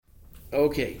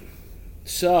Okay,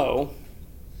 so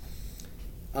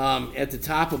at the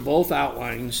top of both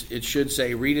outlines, it should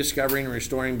say Rediscovering and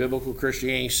Restoring Biblical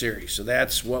Christianity series. So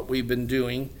that's what we've been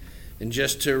doing. And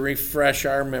just to refresh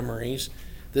our memories,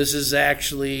 this is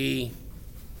actually,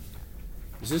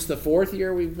 is this the fourth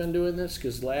year we've been doing this?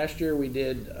 Because last year we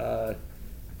did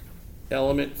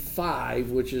element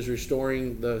 5, which is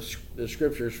restoring the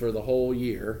scriptures for the whole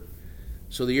year.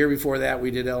 So the year before that we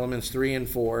did elements 3 and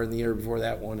 4, and the year before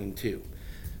that 1 and 2.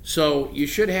 So you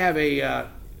should have a,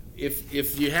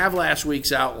 if you have last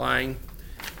week's outline,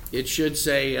 it should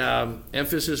say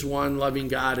emphasis 1, loving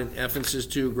God, and emphasis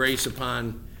 2, grace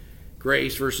upon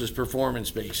grace versus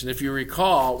performance-based. And if you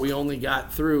recall, we only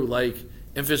got through like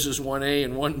emphasis 1A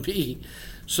and 1B.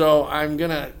 So I'm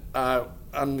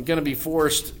gonna be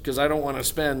forced, because I don't want to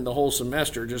spend the whole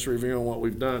semester just reviewing what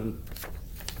we've done,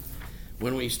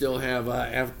 when we still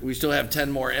have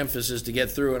 10 more emphasis to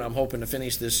get through, and I'm hoping to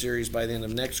finish this series by the end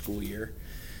of next school year.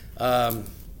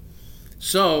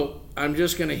 So I'm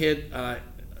just going to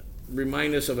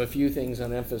remind us of a few things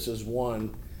on emphasis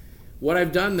 1. What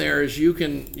I've done there is you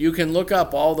can look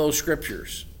up all those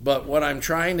scriptures, but what I'm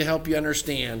trying to help you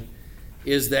understand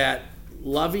is that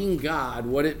loving God,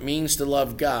 what it means to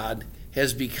love God,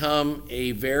 has become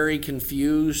a very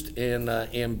confused and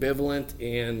ambivalent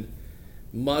and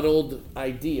muddled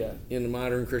idea in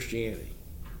modern Christianity.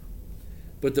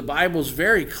 But the Bible's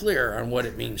very clear on what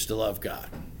it means to love God.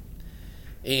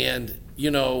 And,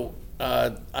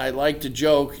 I like to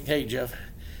joke, hey, Jeff,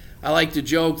 I like to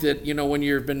joke that, when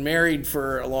you've been married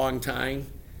for a long time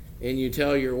and you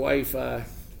tell your wife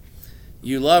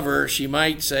you love her, she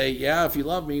might say, yeah, if you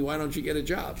love me, why don't you get a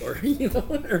job? Or,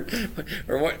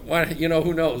 or what,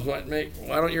 who knows? Why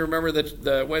don't you remember that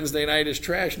the Wednesday night is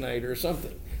trash night or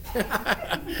something?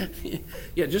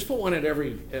 Yeah, just put one at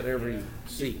every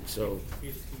seat. So,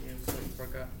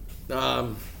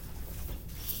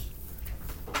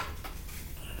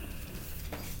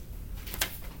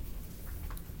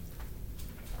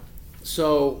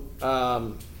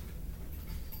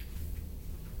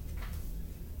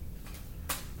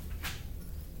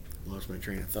 lost my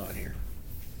train of thought here.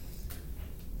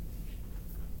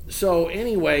 So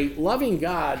anyway, loving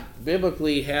God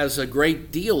biblically has a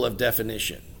great deal of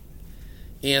definition.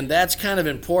 And that's kind of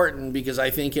important, because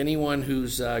I think anyone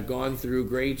who's gone through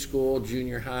grade school,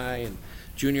 junior high, and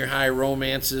junior high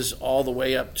romances all the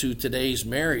way up to today's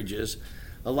marriages,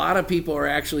 a lot of people are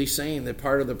actually saying that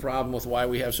part of the problem with why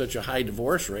we have such a high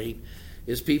divorce rate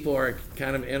is people are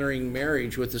kind of entering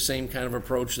marriage with the same kind of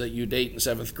approach that you date in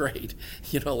 7th grade.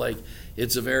 Like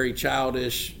it's a very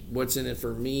childish, what's in it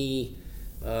for me,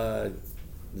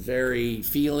 very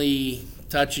feely,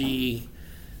 touchy,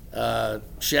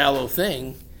 shallow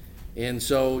thing. And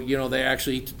so they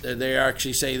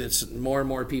actually say that more and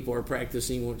more people are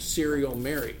practicing serial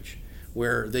marriage,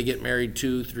 where they get married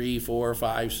 2, 3, 4,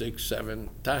 5, 6, 7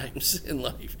 times in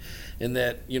life. And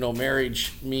that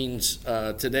marriage means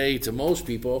today to most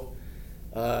people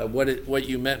what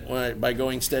you meant by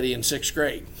going steady in 6th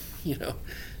grade.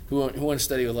 Who wants to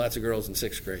study with lots of girls in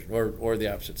 6th grade, or the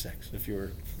opposite sex? If you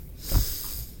were,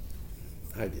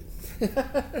 I did.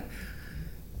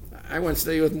 I went to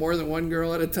study with more than one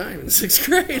girl at a time in 6th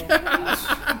grade.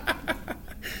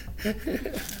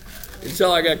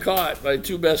 Until I got caught by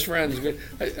 2 best friends.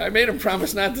 I made them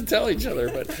promise not to tell each other.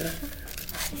 But,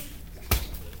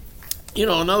 in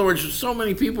other words, so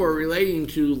many people are relating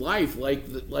to life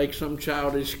like some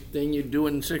childish thing you do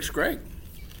in 6th grade.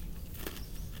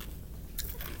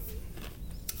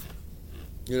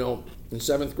 In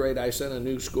 7th grade, I set a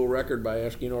new school record by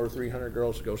asking over 300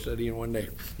 girls to go study in one day.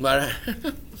 But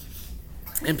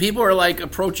and people are like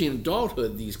approaching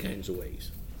adulthood these kinds of ways,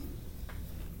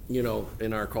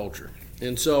 in our culture.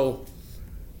 And so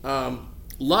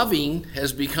loving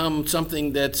has become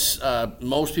something that's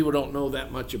most people don't know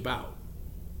that much about.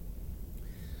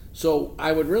 So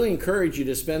I would really encourage you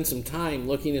to spend some time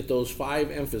looking at those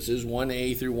 5 emphases,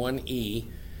 1A through 1E,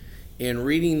 and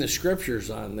reading the scriptures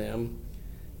on them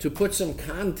to put some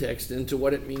context into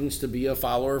what it means to be a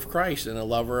follower of Christ and a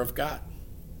lover of God.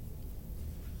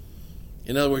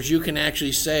 In other words, you can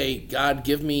actually say, God,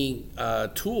 give me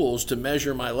tools to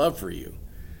measure my love for you.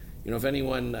 If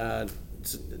anyone,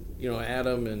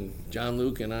 Adam and John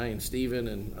Luke and I and Stephen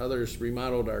and others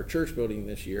remodeled our church building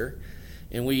this year,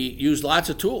 and we used lots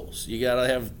of tools. You got to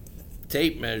have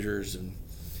tape measures, and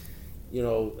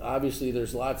obviously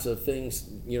there's lots of things.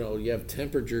 You have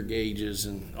temperature gauges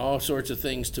and all sorts of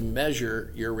things to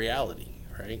measure your reality,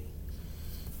 right?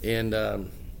 And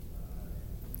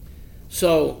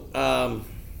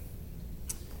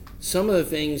some of the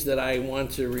things that I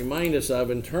want to remind us of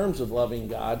in terms of loving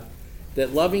God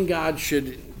that loving God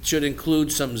should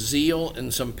include some zeal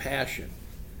and some passion.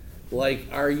 Like,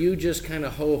 are you just kind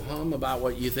of ho-hum about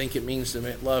what you think it means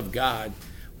to love God,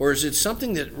 or is it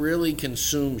something that really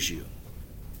consumes you?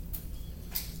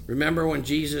 Remember when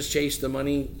Jesus chased the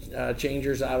money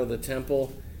changers out of the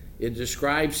temple? It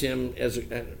describes him as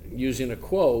using a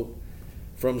quote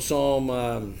from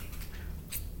Psalm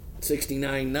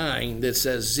 69:9 that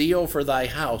says, "Zeal for thy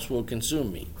house will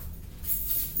consume me."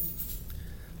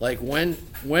 Like, when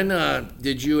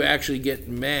did you actually get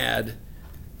mad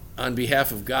on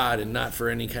behalf of God and not for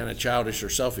any kind of childish or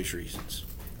selfish reasons?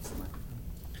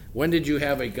 When did you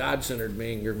have a God-centered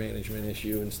anger management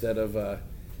issue instead of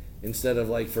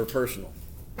like for personal?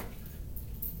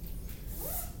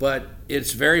 But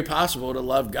it's very possible to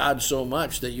love God so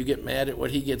much that you get mad at what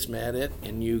he gets mad at,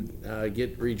 and you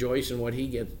get rejoice in what he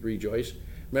gets rejoice.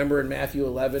 Remember in Matthew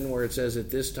 11 where it says, "At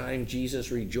this time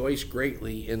Jesus rejoiced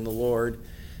greatly in the Lord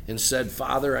and said,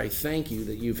 Father, I thank you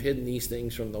that you've hidden these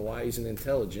things from the wise and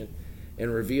intelligent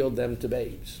and revealed them to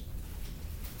babes."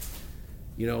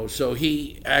 You know, so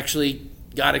he actually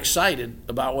got excited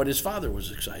about what his father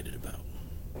was excited about.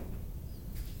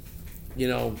 You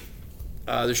know,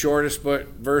 the shortest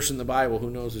verse in the Bible, who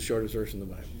knows the shortest verse in the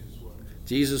Bible?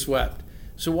 Jesus wept.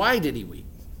 So why did he weep?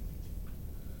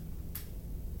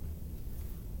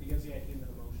 Because he had human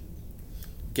emotions.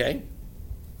 Okay.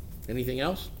 Anything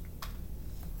else?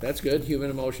 That's good. Human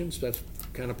emotions. That's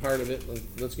kind of part of it.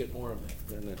 Let's get more of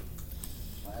that.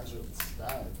 Lazarus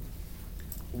died.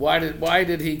 Why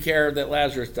did he care that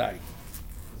Lazarus died?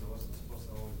 Because it wasn't supposed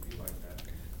to always be like that.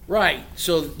 Right.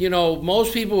 So, you know,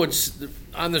 most people would,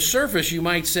 on the surface, you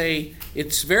might say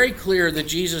it's very clear that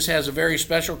Jesus has a very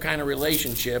special kind of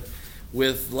relationship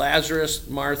with Lazarus,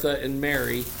 Martha, and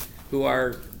Mary, who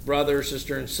are brother,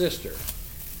 sister, and sister.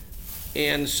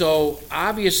 And so,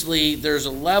 obviously, there's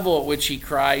a level at which he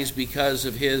cries because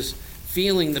of his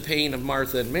feeling the pain of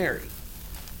Martha and Mary.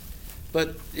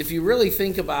 But if you really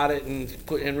think about it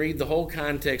and read the whole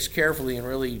context carefully and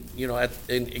really, you know,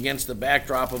 against the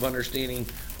backdrop of understanding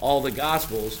all the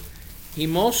Gospels, he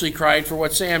mostly cried for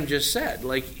what Sam just said.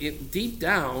 Like, deep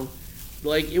down,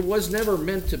 like, it was never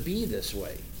meant to be this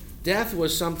way. Death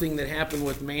was something that happened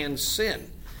with man's sin.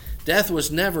 Death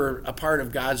was never a part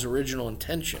of God's original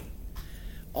intention.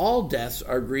 All deaths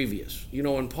are grievous. You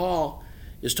know, when Paul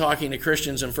is talking to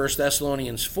Christians in 1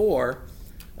 Thessalonians 4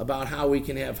 about how we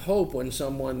can have hope when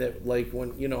someone that, like,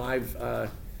 when, you know, I've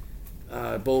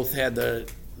both had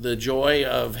the joy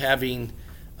of having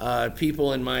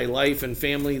people in my life and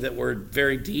family that were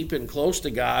very deep and close to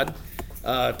God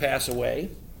pass away.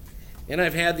 And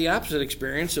I've had the opposite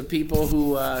experience of people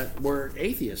who were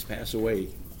atheists pass away.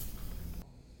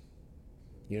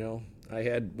 You know, I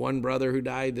had one brother who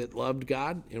died that loved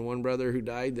God and one brother who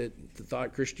died that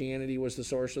thought Christianity was the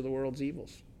source of the world's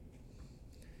evils.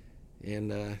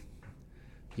 And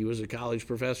he was a college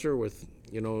professor with,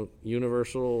 you know,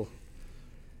 universal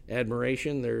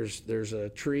admiration. There's a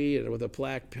tree with a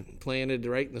plaque planted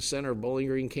right in the center of Bowling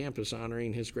Green campus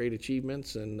honoring his great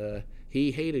achievements, and he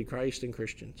hated Christ and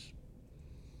Christians.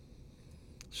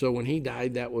 So when he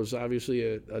died, that was obviously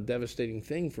a devastating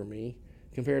thing for me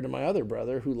compared to my other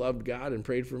brother who loved God and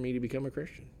prayed for me to become a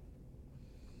Christian.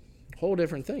 Whole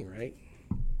different thing, right?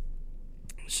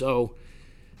 So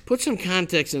put some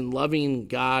context in loving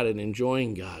God and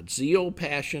enjoying God. Zeal,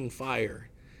 passion, fire.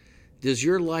 Does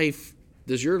your life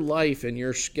and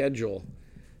your schedule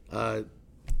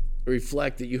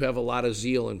reflect that you have a lot of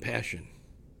zeal and passion?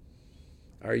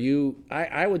 Are you?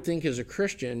 I would think as a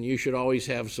Christian you should always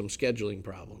have some scheduling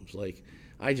problems. Like,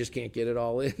 I just can't get it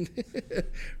all in,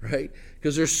 right?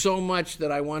 Because there's so much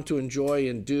that I want to enjoy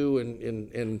and do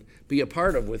and be a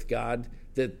part of with God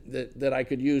that I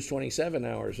could use 27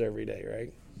 hours every day,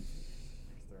 right?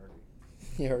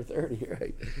 30. Yeah, or 30,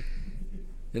 right?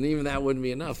 And even that wouldn't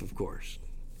be enough, of course.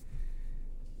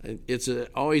 It's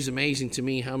always amazing to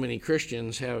me how many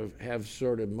Christians have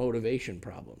sort of motivation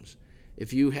problems.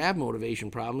 If you have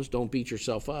motivation problems, don't beat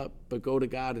yourself up, but go to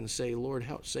God and say, Lord,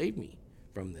 help save me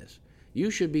from this. You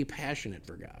should be passionate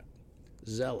for God,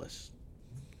 zealous,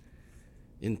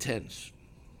 intense.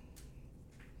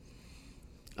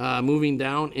 Moving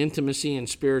down, intimacy and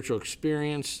spiritual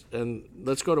experience. And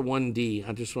let's go to 1D.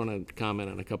 I just want to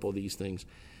comment on a couple of these things.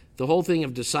 The whole thing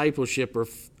of discipleship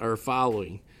or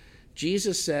following.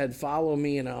 Jesus said, follow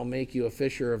me and I'll make you a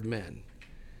fisher of men.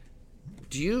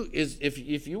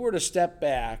 If you were to step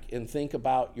back and think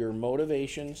about your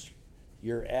motivations,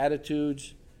 your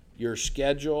attitudes, your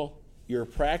schedule, your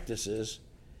practices,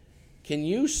 can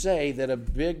you say that a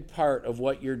big part of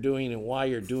what you're doing and why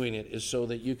you're doing it is so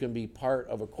that you can be part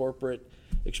of a corporate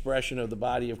expression of the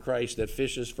body of Christ that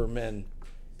fishes for men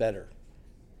better.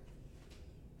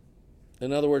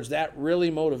 In other words, that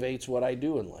really motivates what I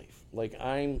do in life. Like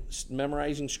I'm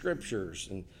memorizing scriptures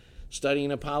and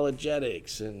studying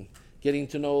apologetics and getting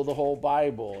to know the whole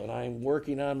Bible, and I'm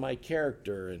working on my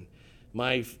character and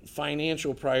my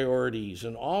financial priorities,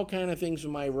 and all kind of things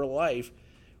in my real life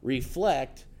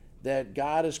reflect that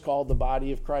God has called the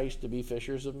body of Christ to be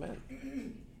fishers of men.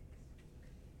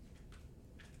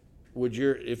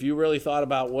 If you really thought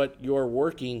about what you're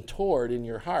working toward in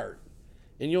your heart,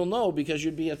 and you'll know because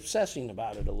you'd be obsessing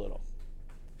about it a little.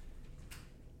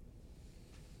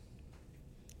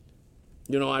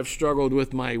 You know, I've struggled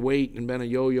with my weight and been a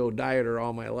yo-yo dieter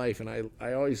all my life, and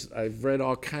I've read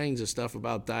all kinds of stuff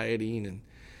about dieting and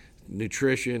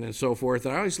nutrition and so forth.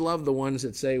 And I always love the ones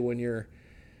that say when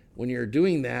you're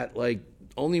doing that, like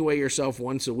only weigh yourself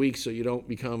once a week so you don't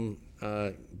become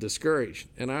discouraged.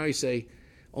 And I always say,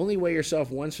 only weigh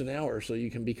yourself once an hour so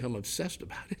you can become obsessed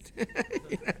about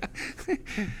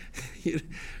it.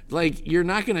 Like, you're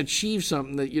not going to achieve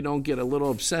something that you don't get a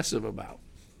little obsessive about.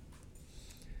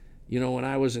 You know, when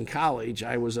I was in college,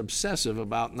 I was obsessive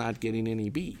about not getting any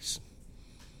B's.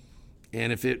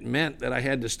 And if it meant that I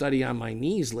had to study on my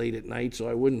knees late at night so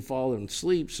I wouldn't fall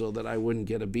asleep so that I wouldn't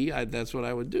get a B, that's what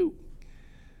I would do.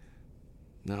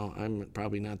 Now, I'm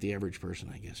probably not the average person,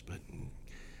 I guess, but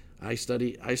I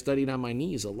studied on my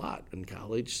knees a lot in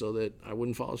college so that I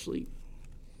wouldn't fall asleep.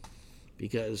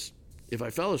 Because if I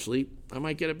fell asleep, I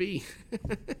might get a B.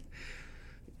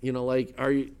 You know, like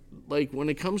when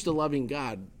it comes to loving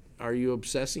God, are you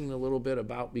obsessing a little bit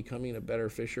about becoming a better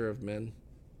fisher of men?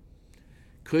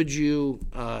 Could you,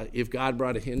 if God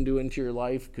brought a Hindu into your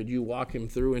life, could you walk him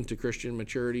through into Christian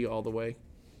maturity all the way?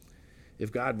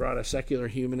 If God brought a secular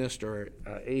humanist or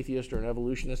atheist or an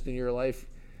evolutionist in your life,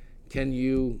 can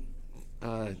you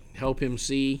help him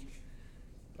see?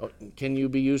 Can you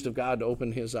be used of God to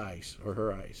open his eyes or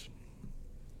her eyes?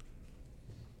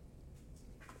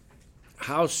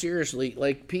 How seriously,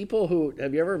 like people who,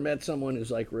 have you ever met someone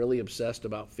who's like really obsessed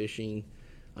about fishing?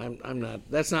 I'm not,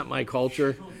 that's not my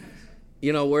culture.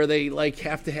 You know, where they like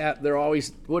have to have, they're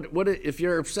always, what if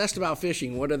you're obsessed about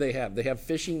fishing, what do they have? They have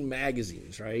fishing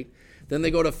magazines, right? Then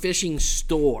they go to fishing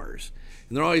stores,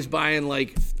 and they're always buying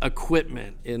like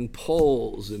equipment and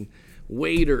poles and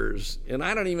waders, and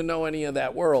I don't even know any of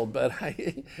that world, but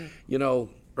you know,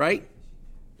 right?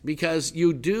 Because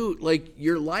you do, like,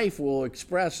 your life will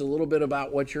express a little bit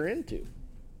about what you're into,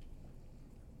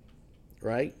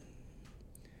 right?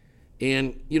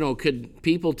 And, you know, could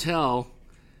people tell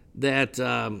that,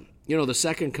 you know, the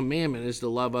second commandment is to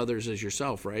love others as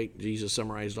yourself, right? Jesus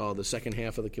summarized all the second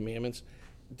half of the commandments.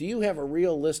 Do you have a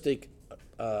realistic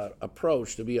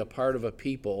approach to be a part of a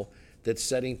people that's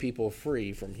setting people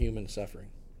free from human suffering?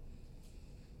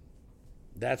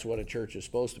 That's what a church is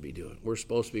supposed to be doing. We're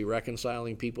supposed to be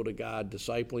reconciling people to God,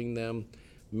 discipling them,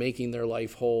 making their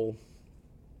life whole,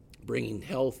 bringing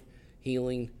health,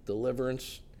 healing,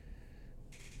 deliverance.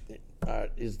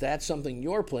 Is that something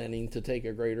you're planning to take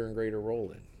a greater and greater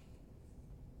role in?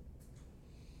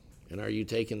 And are you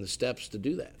taking the steps to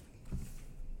do that?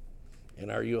 And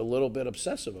are you a little bit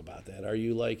obsessive about that? Are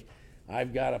you like,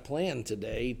 I've got a plan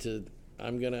today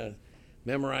I'm going to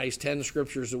memorize 10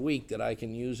 scriptures a week that I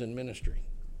can use in ministry?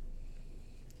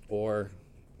 Or,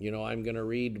 you know, I'm going to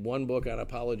read one book on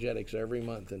apologetics every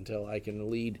month until I can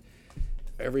lead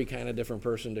every kind of different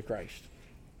person to Christ.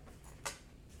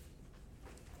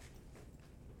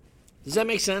 Does that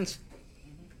make sense?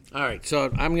 All right,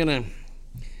 so I'm going to...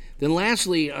 Then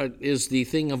lastly is the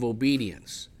thing of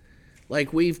obedience.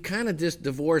 Like, we've kind of just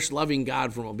divorced loving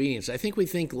God from obedience. I think we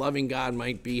think loving God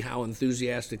might be how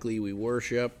enthusiastically we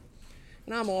worship.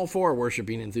 And I'm all for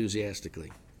worshiping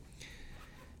enthusiastically.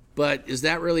 But is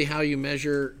that really how you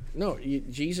measure? No,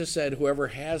 Jesus said, whoever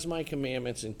has my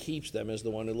commandments and keeps them is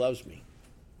the one who loves me.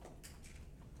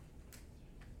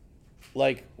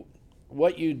 Like,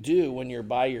 what you do when you're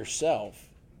by yourself,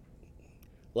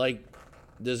 like,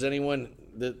 do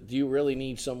you really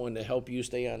need someone to help you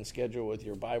stay on schedule with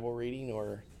your Bible reading?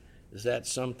 Or is that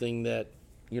something that,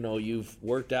 you know, you've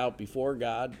worked out before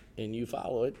God and you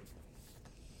follow it?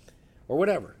 Or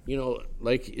whatever, you know,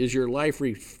 like, is your life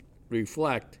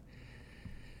reflect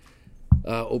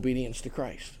obedience to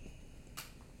Christ?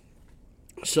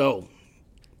 So,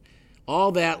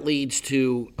 all that leads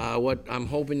to what I'm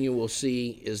hoping you will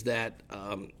see is that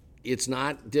it's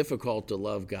not difficult to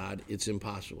love God, it's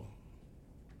impossible.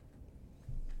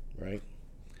 Right?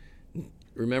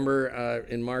 Remember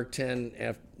in Mark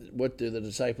 10, what do the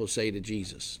disciples say to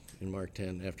Jesus in Mark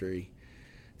 10 after he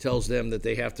tells them that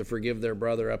they have to forgive their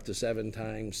brother up to 70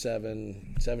 times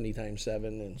 7,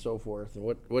 and so forth.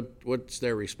 And what's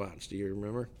their response? Do you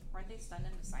remember? Weren't they stunned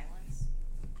into silence?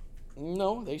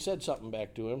 No, they said something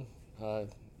back to him.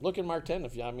 Look in Mark 10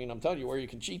 I'm telling you where you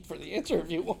can cheat for the answer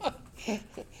if you want.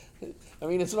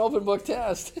 It's an open book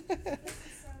test. Who will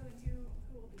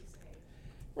be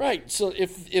saved? Right. So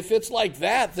if it's like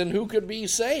that, then who could be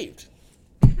saved?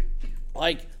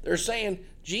 Like they're saying,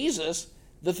 Jesus,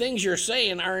 the things you're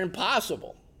saying are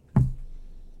impossible.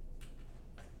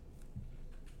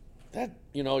 That,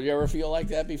 you ever feel like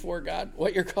that before God?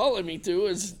 What you're calling me to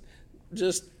is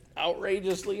just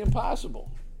outrageously impossible,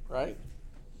 right?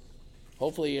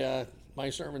 Hopefully my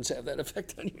sermons have that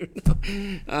effect on you.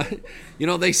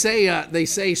 They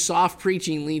say soft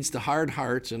preaching leads to hard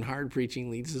hearts and hard preaching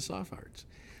leads to soft hearts.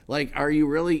 Like, do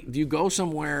you go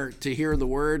somewhere to hear the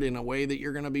word in a way that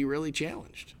you're going to be really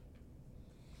challenged?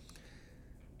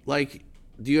 Like,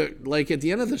 at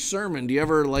the end of the sermon, do you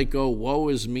ever go, woe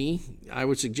is me? I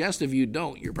would suggest if you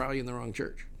don't, you're probably in the wrong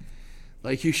church.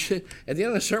 Like you should, at the end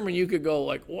of the sermon, you could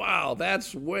go wow,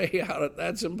 that's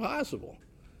that's impossible.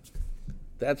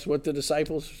 That's what the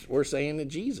disciples were saying to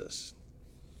Jesus.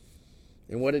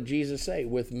 And what did Jesus say?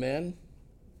 With men?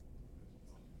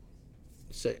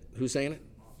 Who's saying it?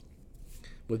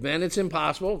 With men it's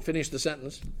impossible. Finish the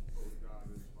sentence.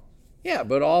 Yeah,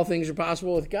 but all things are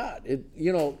possible with God.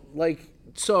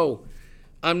 So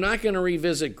I'm not going to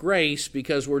revisit grace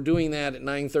because we're doing that at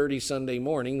 9:30 Sunday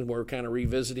morning. We're kind of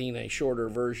revisiting a shorter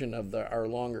version of our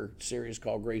longer series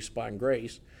called Grace Upon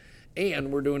Grace.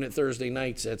 And we're doing it Thursday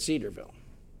nights at Cedarville.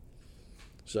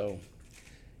 So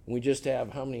we just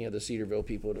have, how many of the Cedarville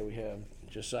people do we have?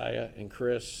 Josiah and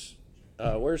Chris.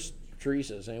 Where's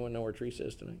Teresa? Does anyone know where Teresa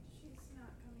is tonight? She's not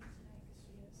coming tonight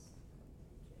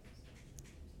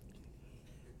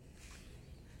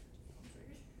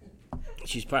because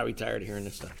She's probably tired of hearing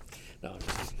this stuff. No.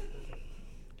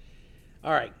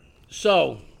 All right.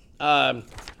 So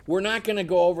we're not going to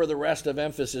go over the rest of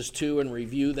Emphasis 2 and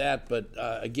review that. But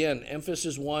again,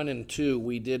 Emphasis 1 and 2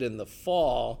 we did in the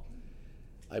fall,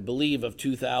 I believe, of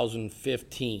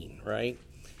 2015, right?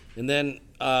 And then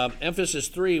Emphasis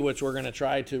 3, which we're going to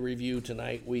try to review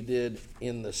tonight, we did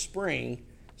in the spring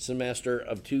semester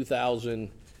of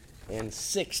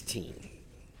 2016.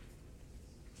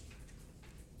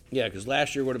 Yeah, because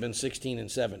last year would have been 16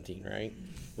 and 17, right?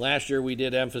 Last year we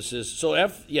did Emphasis. So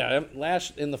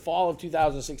in the fall of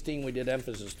 2016 we did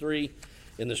Emphasis 3.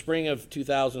 In the spring of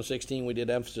 2016 we did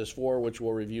Emphasis 4, which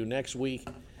we'll review next week.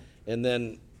 And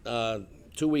then 2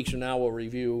 weeks from now we'll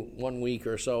review 1 week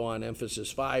or so on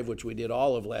Emphasis 5, which we did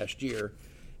all of last year.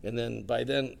 And then by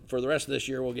then, for the rest of this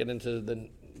year, we'll get into the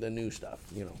new stuff,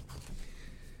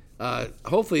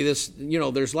 Hopefully this,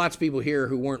 there's lots of people here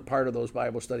who weren't part of those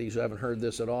Bible studies who haven't heard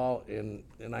this at all, and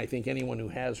I think anyone who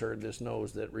has heard this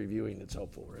knows that reviewing it's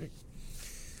helpful, right?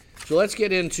 So let's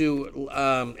get into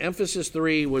Emphasis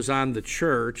 3 was on the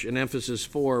church, and Emphasis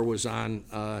 4 was on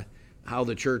how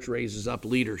the church raises up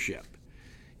leadership.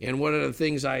 And one of the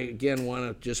things I, again, want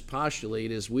to just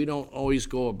postulate is we don't always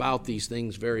go about these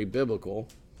things very biblical.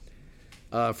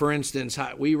 For instance,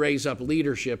 we raise up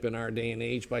leadership in our day and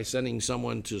age by sending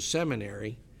someone to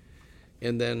seminary,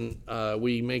 and then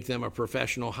we make them a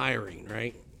professional hiring,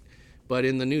 right? But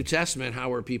in the New Testament, how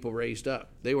were people raised up?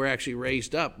 They were actually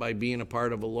raised up by being a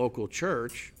part of a local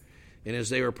church, and as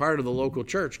they were part of the local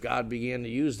church, God began to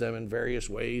use them in various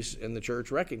ways, and the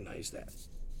church recognized that.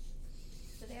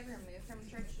 Did they ever move from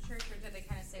church to church, or did they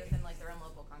kind of stay within their own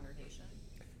local congregation?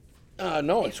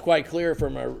 No, it's quite clear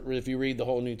if you read the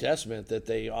whole New Testament that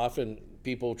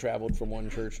people traveled from one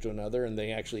church to another, and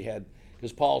they actually had,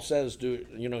 because Paul says,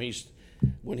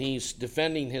 when he's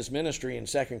defending his ministry in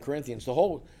 2 Corinthians, the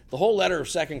whole letter of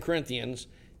 2 Corinthians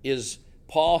is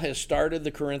Paul has started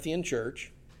the Corinthian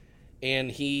church,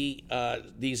 and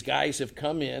these guys have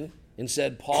come in and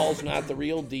said, Paul's not the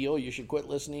real deal, you should quit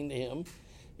listening to him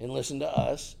and listen to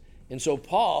us. And so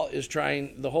Paul is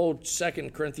trying, the whole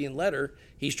 2 Corinthian letter,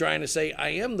 he's trying to say, I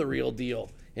am the real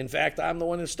deal. In fact, I'm the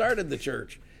one who started the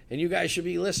church, and you guys should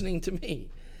be listening to me.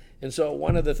 And so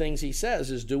one of the things he says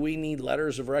is, do we need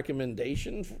letters of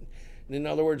recommendation? In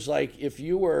other words,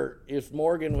 if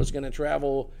Morgan was going to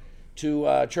travel to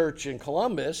a church in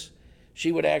Columbus,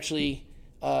 she would actually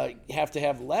have to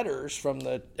have letters from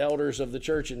the elders of the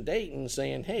church in Dayton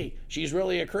saying, hey, she's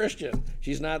really a Christian.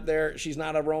 She's not there. She's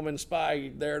not a Roman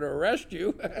spy there to arrest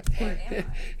you. Yeah,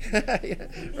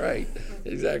 right.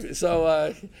 Exactly.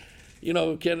 So,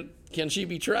 can she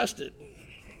be trusted?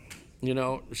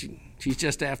 She's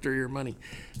just after your money.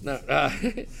 No,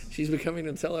 she's becoming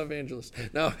a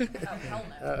televangelist. No. Oh, hell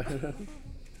no.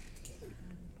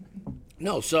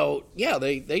 No, so yeah,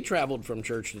 they traveled from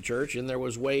church to church, and there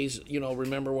was ways.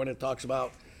 Remember when it talks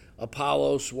about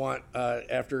Apollos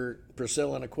after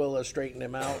Priscilla and Aquila straightened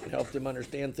him out and helped him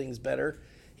understand things better.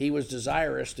 He was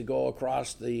desirous to go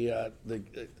across the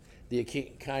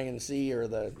Achaean Sea or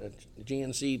the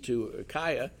Aegean Sea to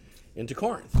Achaia into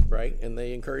Corinth, right? And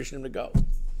they encouraged him to go,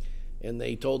 and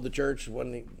they told the church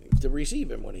to receive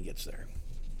him when he gets there,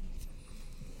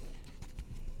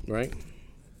 right?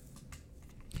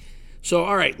 So,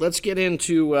 all right, let's get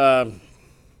into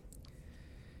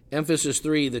emphasis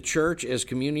 3, the church as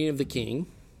community of the king.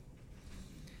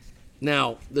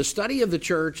 Now, the study of the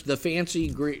church, the fancy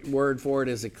Greek word for it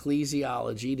is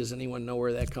ecclesiology. Does anyone know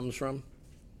where that comes from?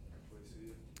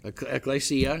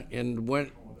 Ecclesia. And when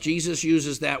Jesus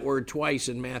uses that word twice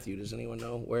in Matthew, does anyone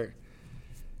know where?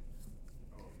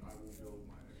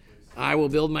 I will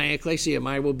build my ecclesia.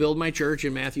 I will build my church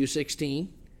in Matthew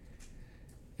 16.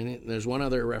 And there's one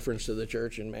other reference to the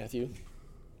church in Matthew.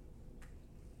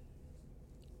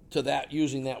 To that,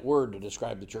 using that word to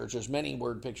describe the church. There's many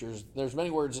word pictures. There's many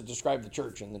words that describe the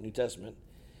church in the New Testament.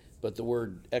 But the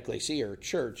word ecclesia, or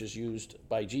church, is used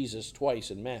by Jesus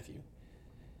twice in Matthew.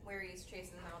 Where he's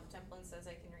chasing them out of the temple and says,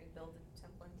 I can rebuild the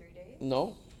temple in 3 days?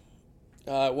 No.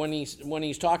 When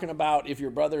he's talking about if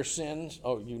your brother sins...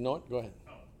 Oh, you know it? Go ahead.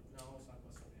 Oh, no, it's not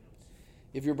about something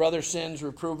else. If your brother sins,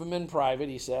 reprove him in private,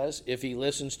 he says. If he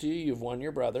listens to you, you've won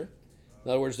your brother.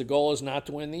 In other words, the goal is not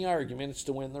to win the argument, it's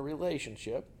to win the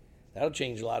relationship. That'll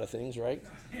change a lot of things, right?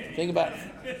 Think about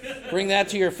bring that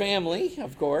to your family,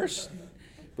 of course.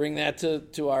 Bring that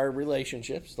to our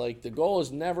relationships. Like, the goal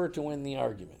is never to win the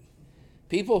argument.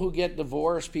 People who get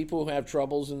divorced, people who have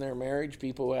troubles in their marriage,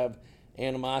 people who have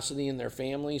animosity in their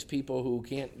families, people who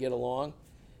can't get along,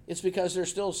 it's because there's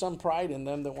still some pride in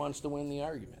them that wants to win the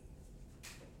argument.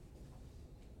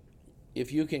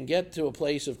 If you can get to a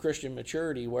place of Christian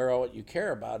maturity where all you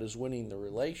care about is winning the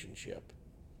relationship,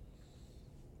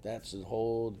 that's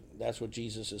what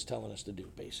Jesus is telling us to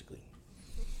do, basically.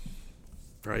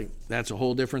 Right? That's a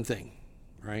whole different thing,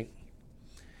 right?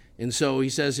 And so he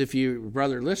says, if your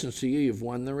brother listens to you, you've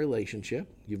won the relationship.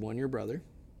 You've won your brother.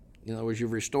 In other words,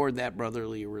 you've restored that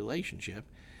brotherly relationship.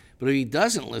 But if he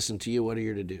doesn't listen to you, what are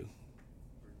you to do?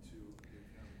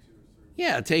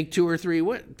 Yeah, take 2 or 3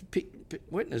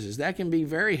 witnesses. That can be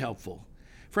very helpful.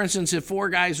 For instance, if 4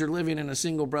 guys are living in a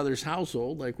single brother's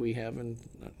household, like we have in...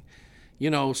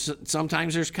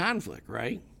 sometimes there's conflict,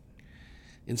 right?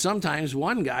 And sometimes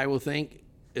one guy will think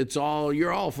it's all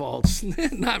your fault,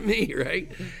 not me,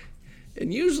 right?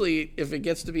 And usually if it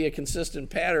gets to be a consistent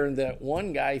pattern that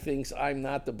one guy thinks I'm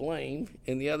not to blame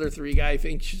and the other 3 guy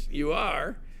thinks you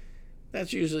are,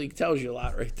 that usually tells you a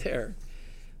lot right there,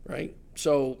 right?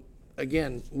 So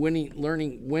again,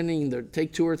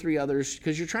 take 2 or 3 others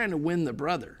because you're trying to win the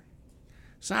brother.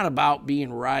 It's not about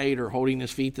being right or holding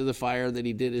his feet to the fire that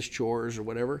he did his chores or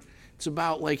whatever. It's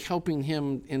about helping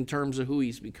him in terms of who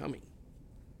he's becoming.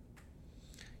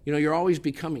 You're always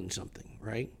becoming something,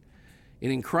 right?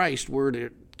 And in Christ, we're to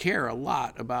care a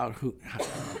lot about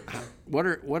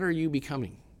what are you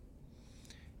becoming?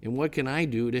 And what can I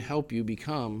do to help you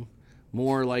become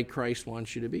more like Christ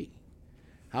wants you to be?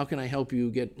 How can I help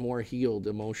you get more healed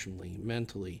emotionally,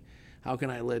 mentally? How can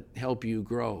I help you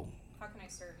grow? How can I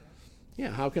serve you?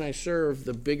 Yeah, how can I serve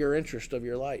the bigger interest of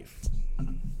your life?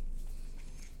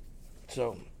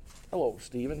 So, hello,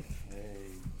 Stephen. Hey.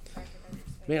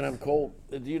 Man, I'm cold.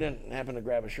 You didn't happen to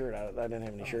grab a shirt out. I didn't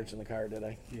have any shirts in the car, did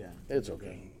I? Yeah. It's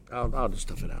okay. I'll just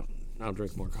stuff it out. I'll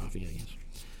drink more coffee, I guess.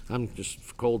 I'm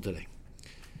just cold today.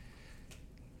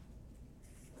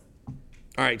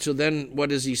 All right, so then what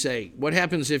does he say? What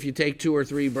happens if you take 2 or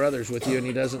 3 brothers with you and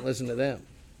he doesn't listen to them?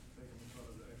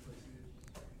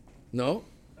 No?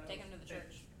 Take him to the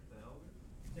church.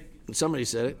 Somebody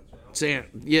said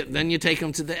it. Then you take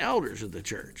them to the elders of the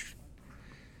church.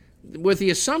 With the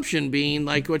assumption being,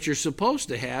 like, what you're supposed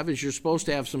to have is you're supposed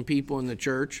to have some people in the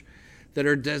church that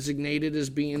are designated as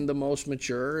being the most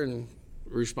mature and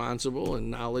responsible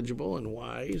and knowledgeable and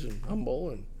wise and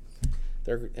humble,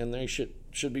 and they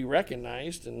should be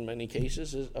recognized in many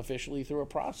cases as officially through a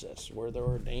process where they're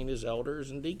ordained as elders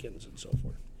and deacons and so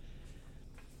forth.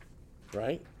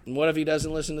 Right? And what if he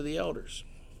doesn't listen to the elders?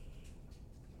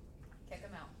 Kick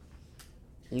him out.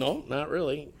 No, not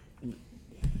really.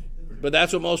 But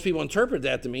that's what most people interpret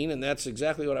that to mean, and that's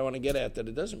exactly what I want to get at, that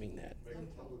it doesn't mean that.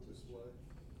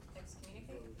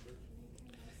 Excommunicate.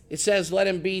 It says, let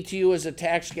him be to you as a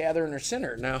tax gatherer and a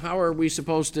sinner. Now, how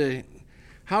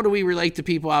do we relate to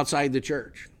people outside the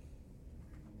church?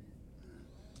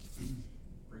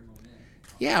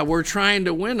 Yeah, we're trying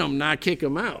to win them, not kick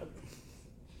them out.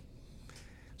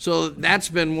 So that's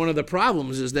been one of the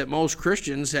problems, is that most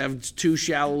Christians have too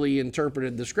shallowly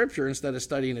interpreted the scripture instead of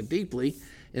studying it deeply,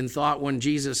 and thought when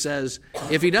Jesus says,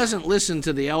 if he doesn't listen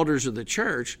to the elders of the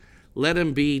church, let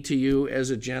him be to you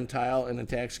as a Gentile and a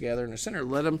tax gatherer and a sinner.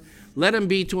 Let him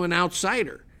be to an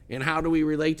outsider. And how do we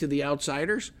relate to the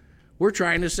outsiders? We're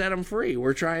trying to set them free.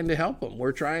 We're trying to help them.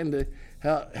 We're trying to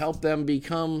help them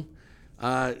become,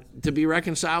 to be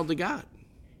reconciled to God.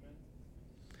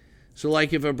 So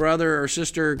like if a brother or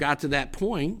sister got to that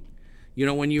point,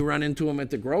 when you run into them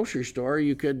at the grocery store,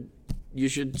 you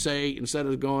should say, instead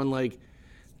of going like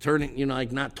turning,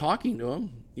 like not talking to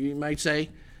them, you might say,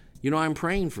 I'm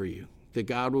praying for you that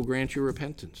God will grant you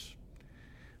repentance.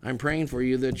 I'm praying for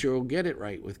you that you'll get it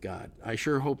right with God. I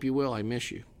sure hope you will. I miss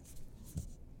you.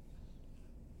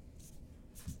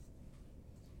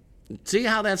 See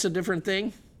how that's a different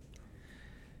thing?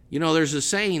 There's a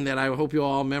saying that I hope you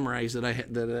all memorize that I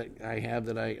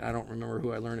don't remember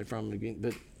who I learned it from,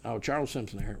 but Charles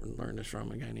Simpson, I learned this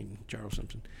from a guy named Charles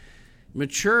Simpson.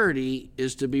 Maturity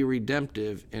is to be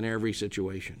redemptive in every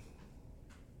situation.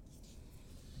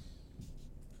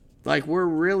 Like, we're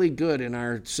really good in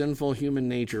our sinful human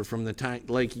nature from the time,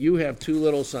 like you have 2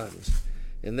 little sons,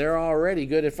 and they're already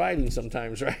good at fighting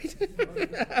sometimes, right?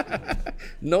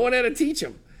 No one had to teach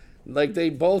them. Like, they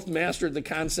both mastered the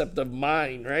concept of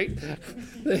mine, right?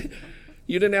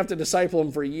 You didn't have to disciple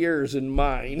them for years in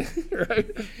mine,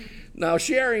 right? Now,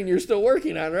 sharing, you're still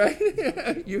working on,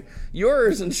 right?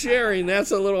 Yours and sharing, that's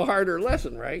a little harder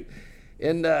lesson, right?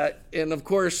 And of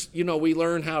course, we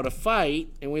learn how to fight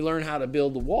and we learn how to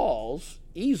build the walls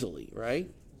easily, right?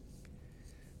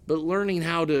 But learning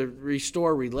how to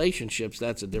restore relationships,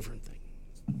 that's a different thing.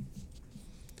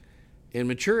 And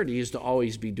maturity is to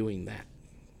always be doing that.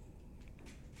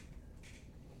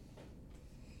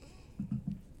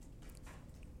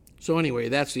 So anyway,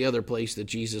 that's the other place that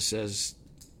Jesus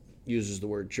uses the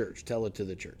word church. Tell it to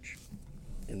the church.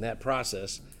 In that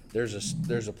process,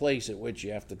 there's a place at which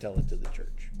you have to tell it to the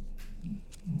church.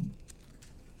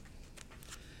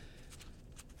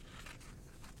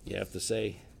 You have to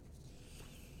say,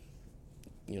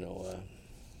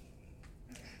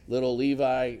 little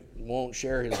Levi won't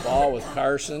share his ball with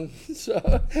Carson,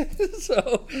 so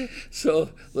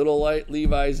little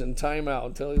Levi's in timeout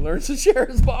until he learns to share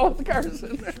his ball with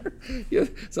Carson.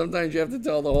 Sometimes you have to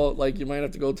tell the whole, like you might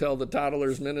have to go tell the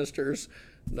toddlers ministers,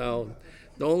 no,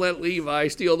 don't let Levi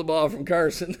steal the ball from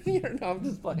Carson. No, I'm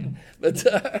just playing. But,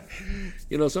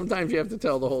 sometimes you have to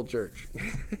tell the whole church.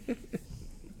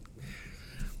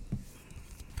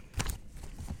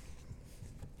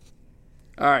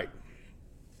 All right.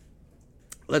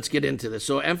 Let's get into this.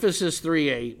 So emphasis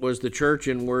 3.8 was the church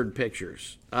in word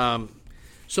pictures.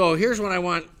 So here's what I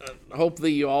want.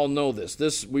 Hopefully you all know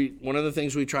this. One of the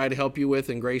things we try to help you with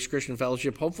in Grace Christian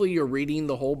Fellowship, hopefully you're reading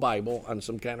the whole Bible on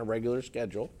some kind of regular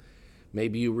schedule.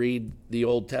 Maybe you read the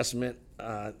Old Testament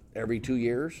every 2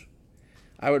 years.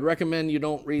 I would recommend you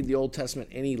don't read the Old Testament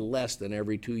any less than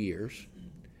every 2 years.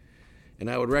 And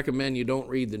I would recommend you don't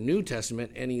read the New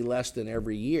Testament any less than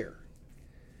every year.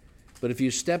 But if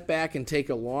you step back and take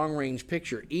a long-range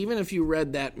picture, even if you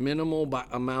read that minimal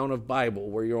amount of Bible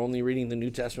where you're only reading the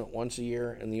New Testament once a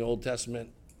year and the Old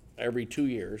Testament every 2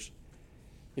 years,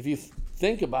 if you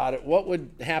think about it, what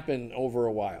would happen over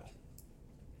a while?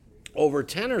 Over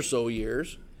 10 or so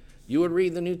years, you would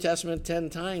read the New Testament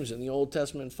 10 times and the Old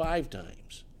Testament 5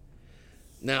 times.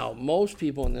 Now, most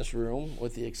people in this room,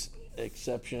 with the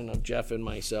exception of Jeff and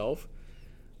myself,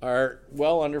 are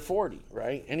well under 40,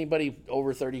 right? Anybody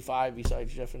over 35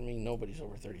 besides Jeff and me? Nobody's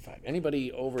over 35.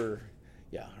 Anybody over,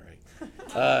 yeah, all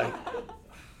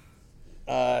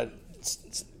right.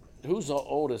 Who's the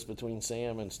oldest between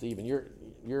Sam and Steven?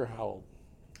 You're how old?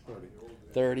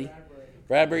 30.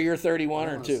 Bradbury, you're 31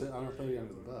 or 2? I'm 30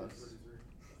 under the bus.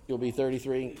 You'll be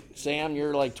 33. Sam,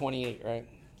 you're like 28, right?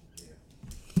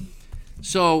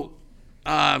 So,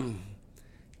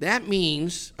 that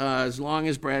means as long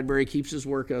as Bradbury keeps his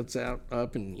workouts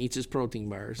up and eats his protein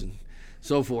bars and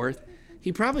so forth,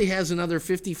 he probably has another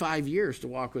 55 years to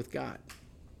walk with God.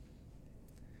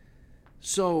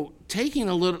 So taking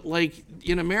a little, like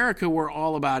in America, we're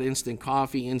all about instant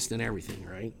coffee, instant everything,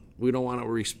 right? We don't want to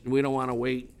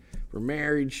wait for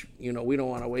marriage. We don't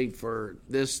want to wait for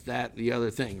this, that, the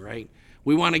other thing, right?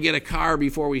 We want to get a car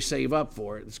before we save up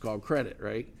for it. It's called credit,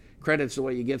 right? Credit's the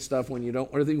way you get stuff when you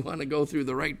don't really want to go through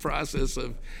the right process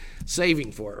of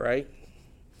saving for it, right?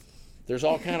 There's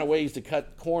all kind of ways to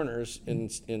cut corners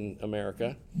in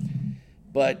America.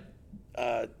 But,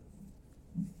 the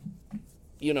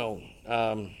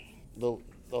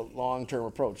long-term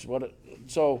approach.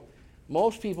 So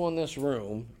most people in this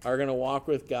room are going to walk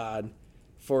with God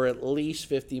for at least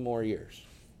 50 more years.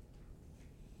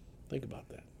 Think about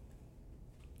that.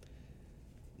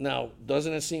 Now,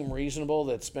 doesn't it seem reasonable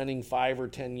that spending 5 or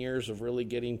 10 years of really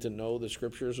getting to know the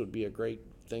scriptures would be a great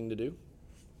thing to do?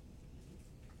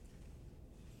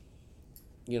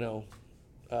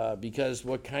 Because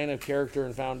what kind of character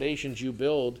and foundations you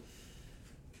build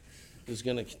is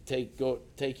going to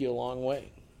take you a long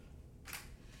way.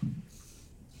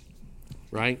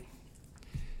 Right?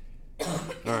 All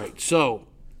right. So,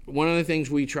 one of the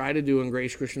things we try to do in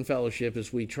Grace Christian Fellowship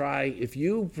is we try, if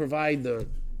you provide the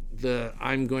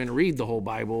I'm going to read the whole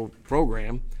Bible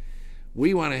program,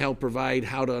 we want to help provide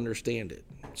how to understand it.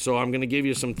 So I'm going to give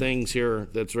you some things here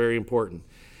that's very important.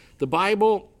 The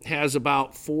Bible has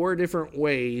about 4 different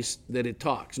ways that it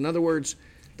talks. In other words,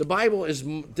 the Bible is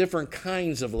different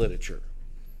kinds of literature.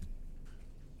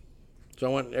 So I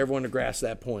want everyone to grasp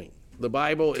that point. The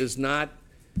Bible is not,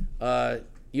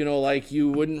 like you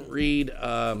wouldn't read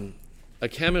a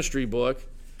chemistry book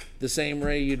the same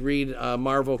way you'd read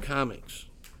Marvel Comics.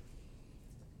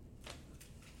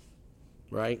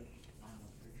 Right?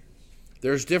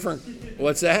 There's different,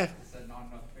 what's that?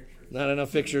 Not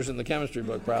enough pictures in the chemistry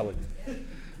book, probably.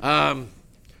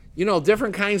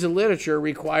 Different kinds of literature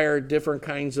require different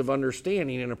kinds of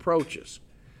understanding and approaches.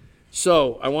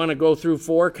 So I want to go through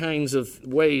 4 kinds of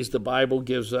ways the Bible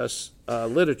gives us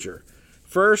literature.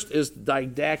 First is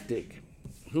didactic.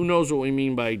 Who knows what we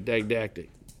mean by didactic?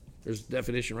 There's a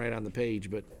definition right on the page,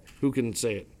 but who can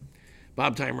say it?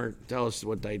 Bob Timer, tell us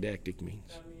what didactic means.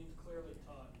 That means clearly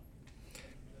taught.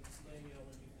 That's laying out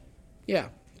what you think. Yeah.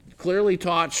 Clearly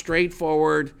taught,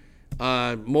 straightforward,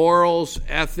 morals,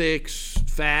 ethics,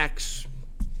 facts,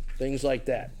 things like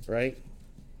that, right?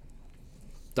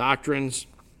 Doctrines.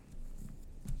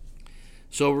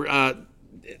 So,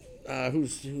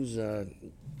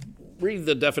 read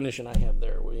the definition I have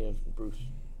there, will you, Bruce?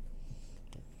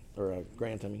 Or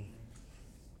Grant, I mean.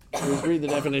 Read the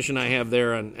definition I have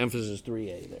there on emphasis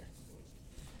 3A there.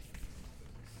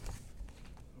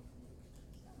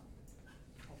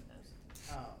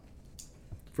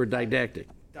 For didactic.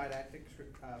 Didactic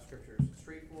scriptures,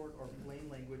 straightforward or plain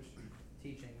language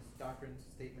teachings, doctrines,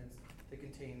 statements that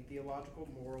contain theological,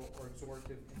 moral, or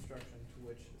exhortative instruction to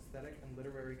which aesthetic and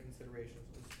literary considerations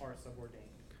are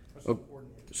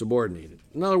Subordinated.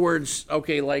 In other words,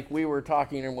 like we were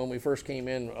talking when we first came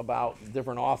in about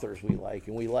different authors we like,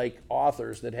 and we like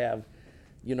authors that have,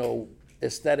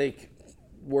 aesthetic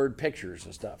word pictures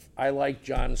and stuff. I like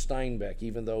John Steinbeck,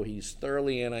 even though he's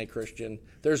thoroughly anti-Christian.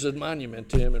 There's a monument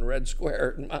to him in Red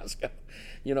Square in Moscow.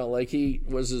 He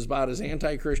was about as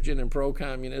anti-Christian and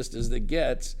pro-communist as it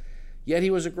gets, yet he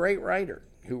was a great writer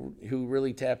who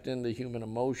really tapped into human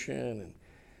emotion and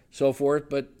so forth.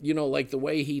 But, the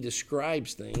way he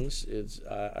describes things,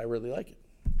 I really like it,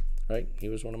 right? He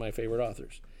was one of my favorite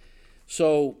authors.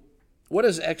 So what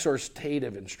does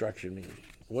exhortative instruction mean?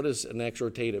 What is an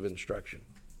exhortative instruction?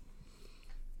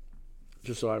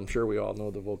 Just so I'm sure we all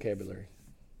know the vocabulary.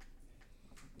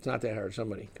 It's not that hard.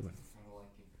 Somebody, come on.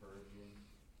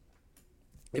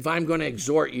 If I'm going to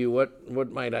exhort you,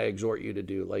 what might I exhort you to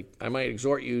do? Like, I might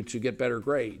exhort you to get better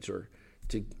grades, or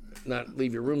to not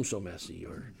leave your room so messy,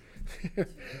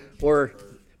 or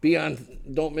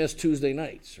don't miss Tuesday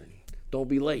nights, or don't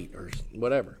be late, or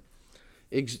whatever.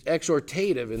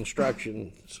 Exhortative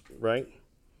instructions, right?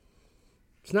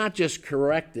 It's not just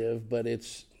corrective, but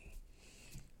it's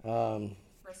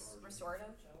restorative.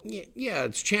 Yeah,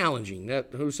 it's challenging.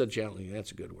 Who said challenging?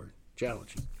 That's a good word.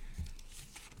 Challenging.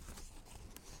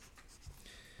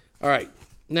 All right.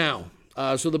 Now,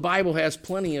 so the Bible has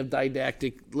plenty of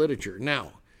didactic literature.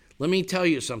 Now, let me tell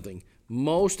you something.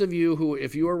 Most of you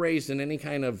if you were raised in any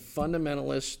kind of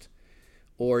fundamentalist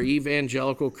or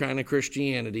evangelical kind of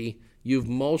Christianity, you've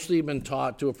mostly been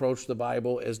taught to approach the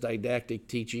Bible as didactic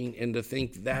teaching and to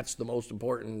think that's the most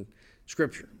important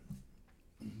scripture.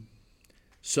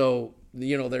 So,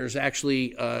 there's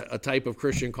actually a type of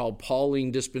Christian called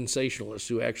Pauline dispensationalists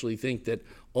who actually think that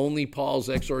only Paul's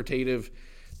exhortative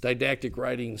didactic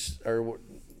writings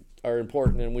are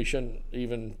important, and we shouldn't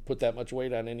even put that much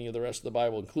weight on any of the rest of the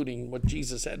Bible, including what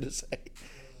Jesus had to say.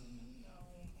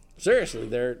 Seriously,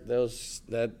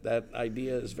 that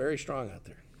idea is very strong out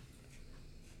there.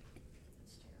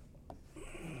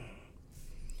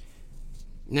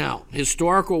 Now,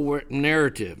 historical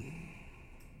narrative.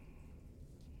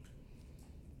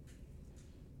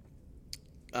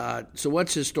 So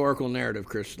what's historical narrative,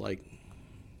 Chris, like?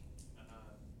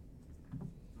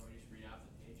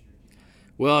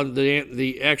 Well,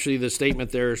 the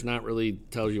statement there is not really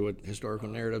tells you what historical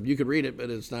narrative. You could read it, but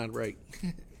it's not right.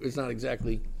 It's not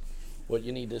exactly what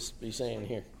you need to be saying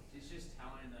here. It's just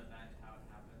telling the event how it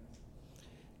happened.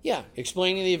 Yeah,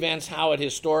 explaining the events, how it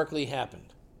historically happened.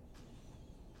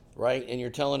 Right? And you're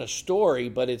telling a story,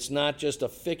 but it's not just a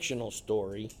fictional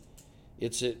story.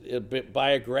 It's a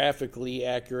biographically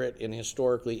accurate and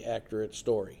historically accurate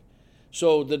story.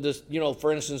 So,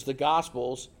 for instance, the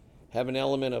Gospels have an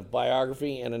element of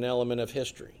biography and an element of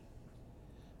history.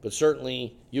 But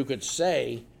certainly you could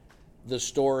say the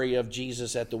story of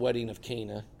Jesus at the wedding of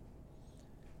Cana.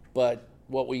 But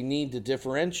what we need to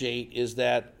differentiate is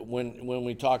that when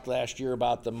we talked last year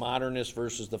about the modernist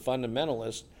versus the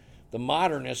fundamentalist, the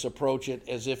modernists approach it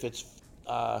as if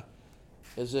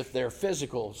they're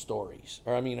physical stories,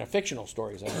 fictional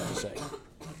stories, I have to say,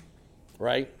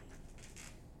 right?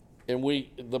 And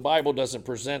the Bible doesn't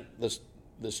present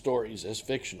the stories as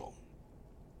fictional.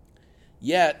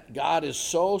 Yet God is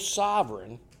so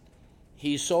sovereign,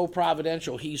 He's so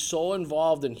providential, He's so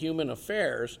involved in human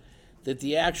affairs that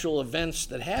the actual events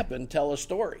that happen tell a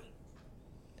story.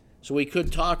 So we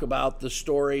could talk about the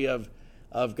story of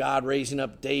God raising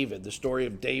up David, the story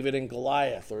of David and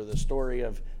Goliath, or the story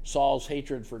of Saul's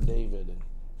hatred for David and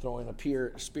throwing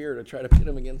a spear to try to pin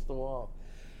him against the wall.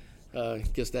 I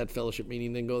guess that fellowship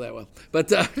meeting didn't go that well.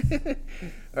 But,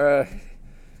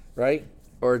 right?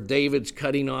 Or David's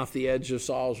cutting off the edge of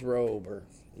Saul's robe or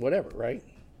whatever, right?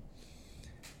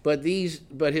 But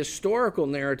historical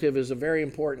narrative is a very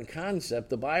important concept.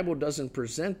 The Bible doesn't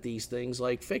present these things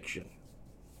like fiction.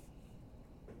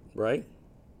 Right?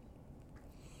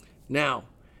 Now,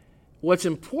 what's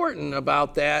important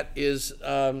about that is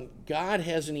God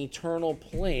has an eternal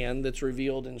plan that's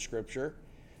revealed in Scripture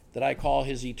that I call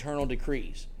His eternal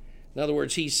decrees. In other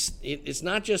words, it's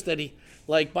not just that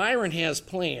like Byron has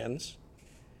plans,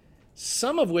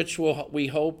 some of which we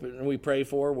hope and we pray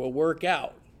for will work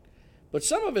out. But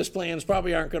some of his plans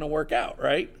probably aren't going to work out,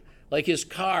 right? Like his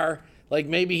car, like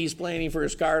maybe he's planning for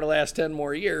his car to last 10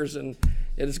 more years and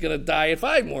it's going to die at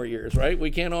 5 more years, right?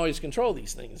 We can't always control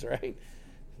these things, right?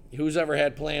 Who's ever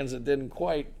had plans that didn't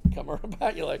quite come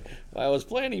about? You're like, I was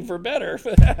planning for better.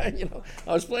 I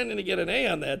was planning to get an A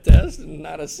on that test and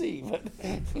not a C, but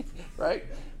right?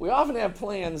 We often have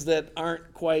plans that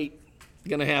aren't quite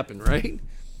going to happen, right?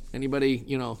 Anybody,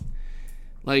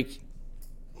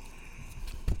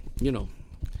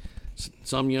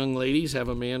 some young ladies have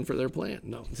a man for their plan.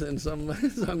 No, and some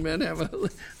men have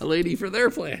a lady for their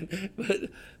plan.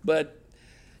 But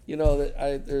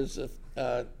there's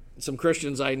some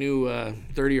Christians I knew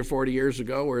 30 or 40 years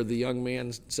ago where the young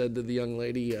man said to the young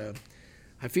lady,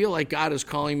 I feel like God is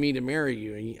calling me to marry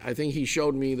you. I think He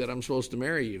showed me that I'm supposed to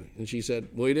marry you. And she said,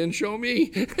 well, He didn't show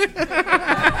me.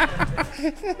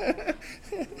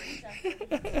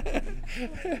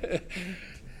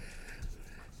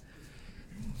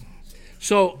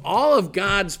 So all of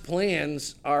God's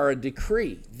plans are a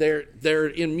decree. They're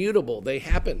immutable. They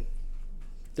happen.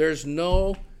 There's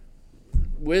no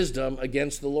wisdom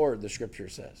against the Lord, the Scripture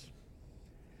says.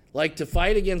 Like to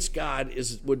fight against God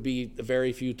would be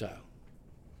very futile.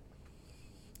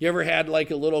 You ever had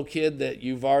like a little kid that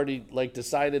you've already like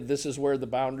decided this is where the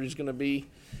boundary's going to be,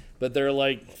 but they're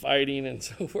like fighting and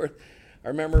so forth? I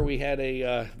remember we had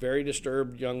a very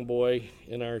disturbed young boy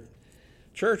in our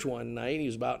church one night. He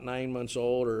was about 9 months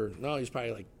old, he's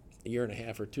probably like a year and a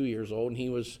half or 2 years old, and he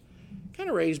was kind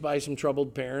of raised by some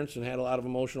troubled parents and had a lot of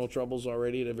emotional troubles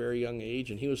already at a very young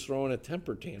age, and he was throwing a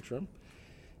temper tantrum,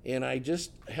 and I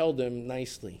just held him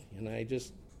nicely, and I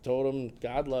just told him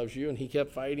God loves you, and he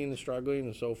kept fighting and struggling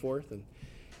and so forth, and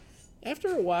after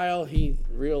a while he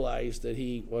realized that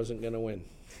he wasn't going to win.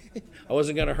 I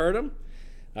wasn't going to hurt him.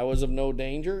 I was of no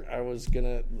danger. I was going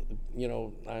to,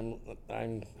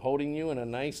 I'm holding you in a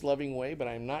nice, loving way, but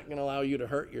I'm not going to allow you to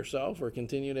hurt yourself or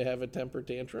continue to have a temper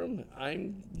tantrum.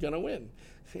 I'm going to win,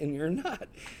 and you're not.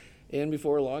 And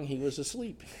before long, he was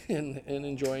asleep and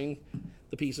enjoying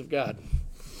the peace of God.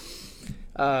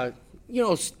 God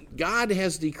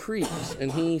has decrees,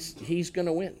 and he's going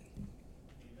to win.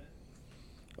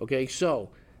 Okay, so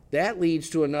that leads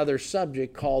to another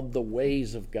subject called the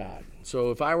ways of God.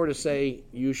 So if I were to say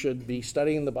you should be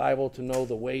studying the Bible to know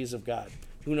the ways of God,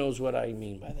 who knows what I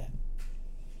mean by that?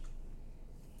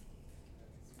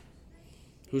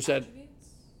 Who said?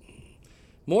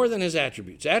 More than His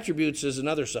attributes. Attributes is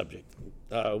another subject.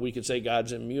 We could say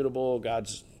God's immutable,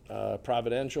 God's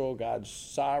providential, God's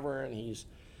sovereign, He's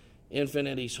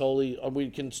infinite, He's holy. We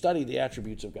can study the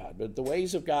attributes of God, but the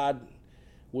ways of God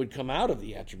would come out of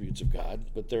the attributes of God,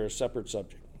 but they're a separate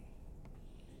subject.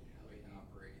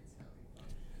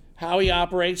 How He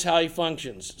operates, how He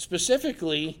functions.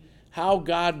 Specifically, how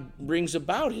God brings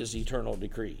about His eternal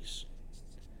decrees.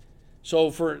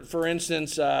 So, for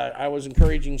instance, I was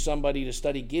encouraging somebody to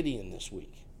study Gideon this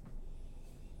week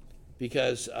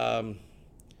because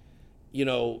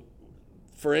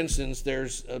For instance,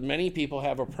 there's many people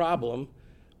have a problem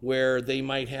where they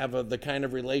might have the kind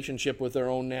of relationship with their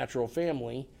own natural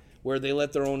family where they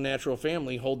let their own natural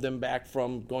family hold them back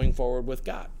from going forward with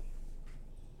God.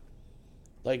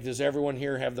 Like, does everyone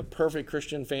here have the perfect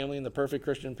Christian family and the perfect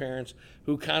Christian parents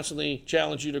who constantly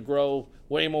challenge you to grow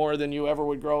way more than you ever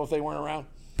would grow if they weren't around?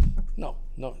 No,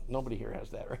 nobody here has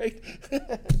that, right?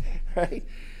 Right?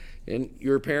 And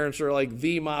your parents are like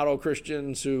the model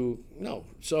Christians no.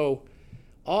 So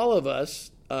all of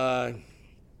us have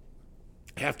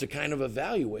to kind of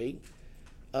evaluate,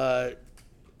 where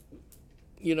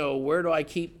do I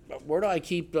keep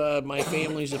my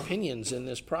family's opinions in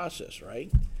this process,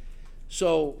 right?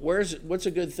 So what's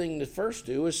a good thing to first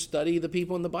do is study the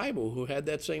people in the Bible who had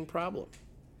that same problem.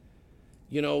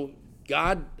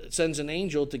 God sends an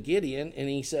angel to Gideon and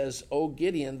he says, "O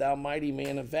Gideon, thou mighty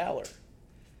man of valor."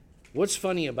 What's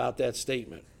funny about that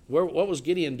statement? What was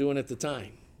Gideon doing at the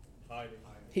time? Hiding.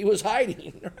 He was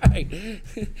hiding, right?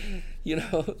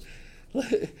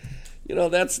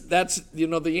 That's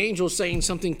the angel saying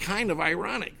something kind of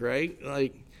ironic, right?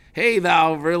 Like, "Hey,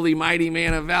 thou really mighty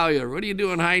man of valor, what are you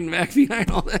doing hiding back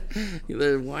behind all that?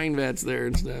 The wine vats there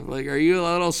and stuff. Like, are you a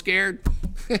little scared?"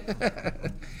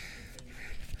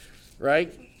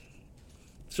 Right?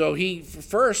 So he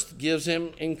first gives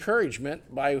him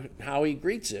encouragement by how he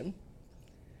greets him.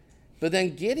 But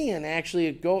then Gideon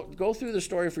actually, go through the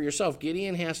story for yourself.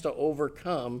 Gideon has to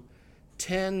overcome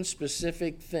 10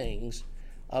 specific things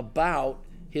about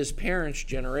his parents'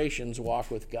 generation's walk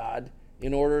with God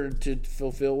in order to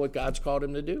fulfill what God's called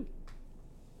him to do.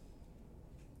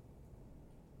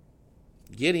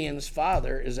 Gideon's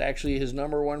father is actually his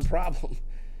number one problem.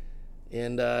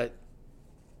 And the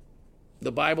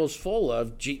Bible's full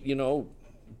of,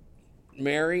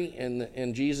 Mary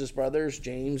and Jesus' brothers,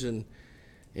 James and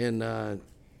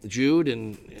Jude,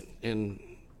 and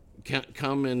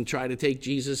come and try to take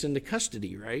Jesus into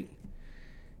custody, right?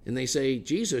 And they say,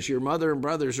 "Jesus, your mother and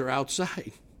brothers are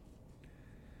outside."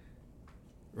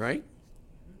 Right?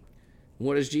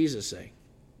 What does Jesus say?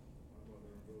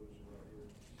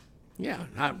 Yeah,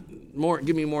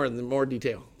 give me more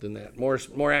detail than that,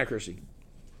 more accuracy.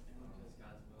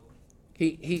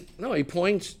 He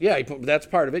points. Yeah, that's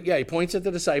part of it. Yeah, he points at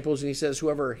the disciples and he says,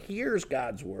 "Whoever hears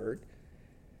God's word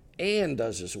and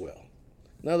does his will."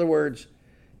 In other words,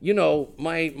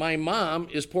 my mom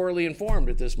is poorly informed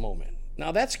at this moment.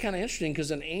 Now that's kind of interesting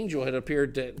because an angel had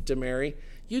appeared to Mary.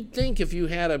 You'd think if you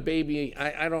had a baby,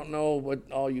 I don't know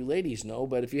what all you ladies know,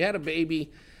 but if you had a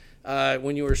baby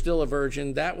when you were still a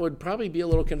virgin, that would probably be a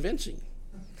little convincing.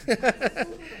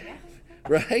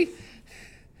 Right?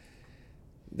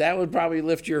 That would probably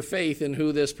lift your faith in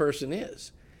who this person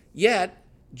is. Yet,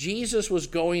 Jesus was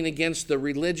going against the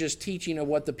religious teaching of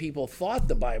what the people thought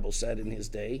the Bible said in his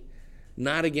day,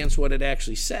 not against what it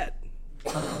actually said.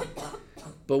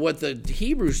 But what the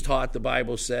Hebrews taught the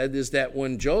Bible said is that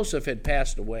when Joseph had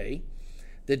passed away,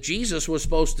 that Jesus was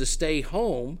supposed to stay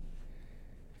home,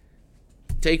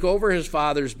 take over his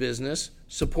father's business,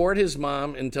 support his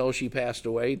mom until she passed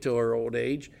away, till her old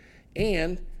age,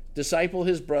 and disciple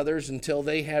his brothers until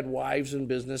they had wives and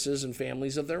businesses and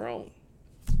families of their own.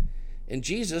 And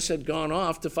Jesus had gone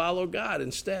off to follow God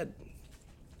instead.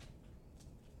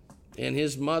 And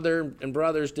his mother and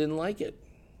brothers didn't like it.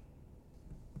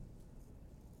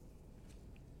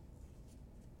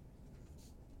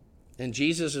 And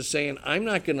Jesus is saying, I'm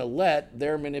not going to let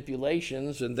their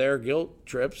manipulations and their guilt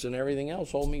trips and everything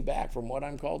else hold me back from what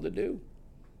I'm called to do.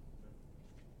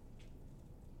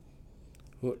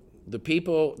 The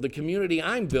people, the community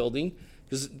I'm building,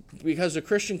 because the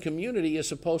Christian community is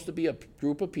supposed to be a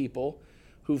group of people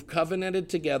who've covenanted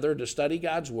together to study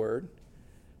God's word,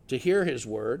 to hear his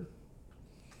word,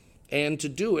 and to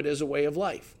do it as a way of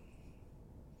life.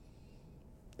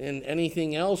 And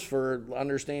anything else for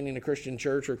understanding a Christian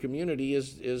church or community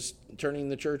is turning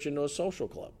the church into a social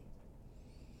club.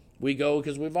 We go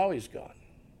because we've always gone.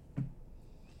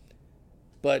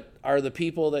 But are the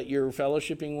people that you're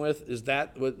fellowshipping with, is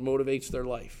that what motivates their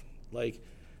life? Like,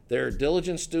 they're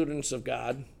diligent students of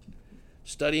God,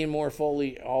 studying more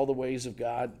fully all the ways of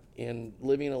God, and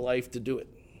living a life to do it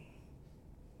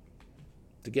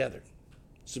together,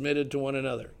 submitted to one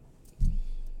another,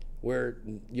 where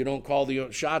you don't call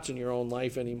the shots in your own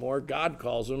life anymore. God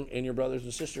calls them, and your brothers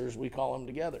and sisters, we call them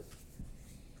together.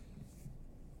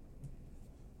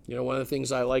 One of the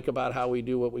things I like about how we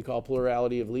do what we call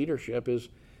plurality of leadership is,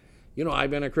 I've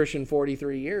been a Christian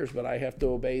 43 years, but I have to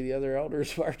obey the other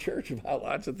elders of our church about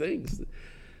lots of things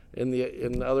and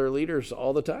the other leaders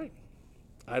all the time.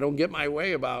 I don't get my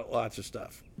way about lots of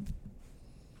stuff.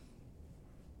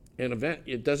 an event.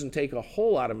 It doesn't take a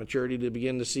whole lot of maturity to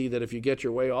begin to see that if you get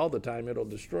your way all the time, it'll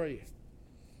destroy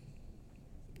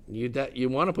you. You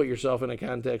want to put yourself in a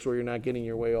context where you're not getting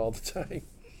your way all the time.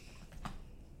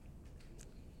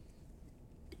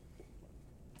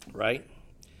 Right?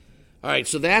 All right,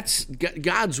 so that's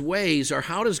God's ways are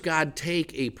how does God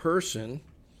take a person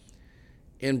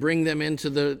and bring them into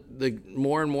the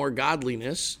more and more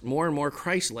godliness, more and more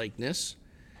Christ-likeness,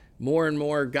 more and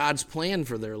more God's plan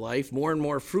for their life, more and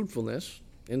more fruitfulness,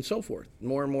 and so forth,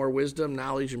 more and more wisdom,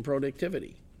 knowledge, and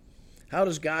productivity. How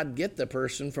does God get the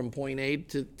person from point A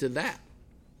to that?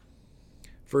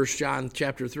 1 John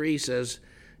chapter 3 says,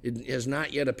 it has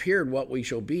not yet appeared what we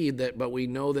shall be, but we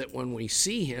know that when we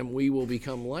see him, we will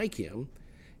become like him.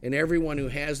 And everyone who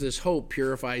has this hope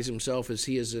purifies himself as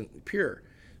he is pure.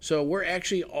 So we're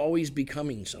actually always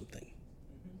becoming something.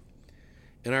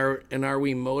 And are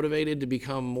we motivated to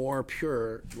become more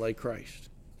pure like Christ?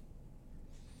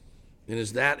 And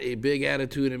is that a big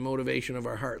attitude and motivation of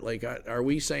our heart? Like, are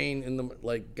we saying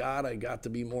God, I got to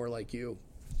be more like you?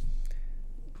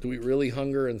 Do we really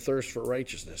hunger and thirst for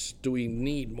righteousness? Do we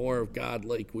need more of God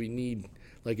like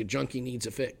a junkie needs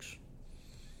a fix?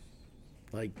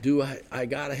 Like, I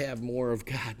got to have more of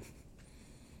God?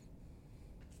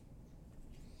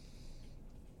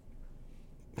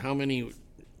 How many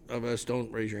of us,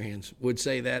 don't raise your hands, would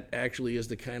say that actually is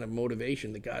the kind of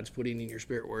motivation that God's putting in your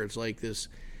spirit where it's like this,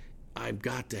 I've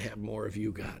got to have more of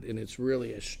you, God. And it's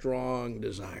really a strong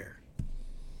desire.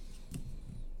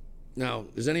 Now,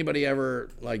 has anybody ever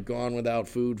gone without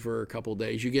food for a couple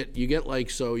days? You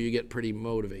get pretty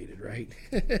motivated, right?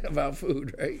 About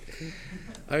food, right?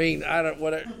 I mean,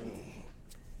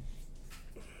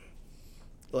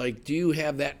 do you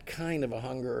have that kind of a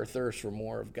hunger or thirst for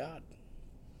more of God?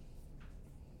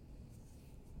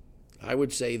 I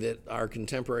would say that our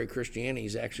contemporary Christianity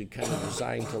is actually kind of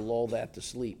designed to lull that to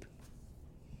sleep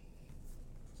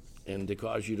and to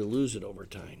cause you to lose it over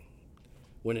time,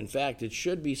 when in fact it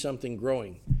should be something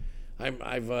growing.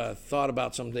 I've thought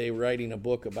about someday writing a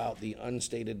book about the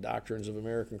unstated doctrines of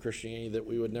American Christianity that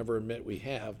we would never admit we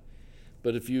have.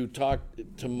 But if you talk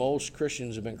to most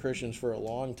Christians who have been Christians for a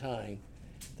long time,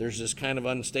 there's this kind of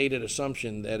unstated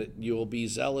assumption that you'll be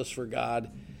zealous for God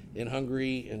and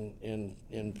hungry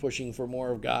and pushing for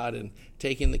more of God and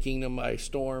taking the kingdom by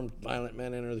storm. Violent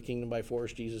men enter the kingdom by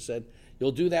force, Jesus said.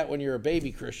 You'll do that when you're a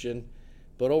baby Christian,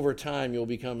 but over time you'll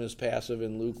become as passive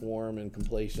and lukewarm and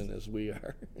complacent as we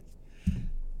are.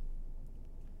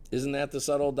 Isn't that the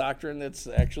subtle doctrine that's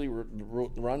actually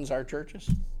runs our churches?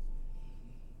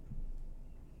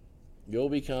 You'll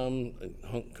become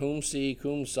cum si,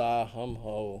 cum sa, hum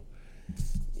ho.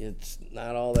 It's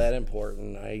not all that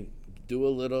important. I do a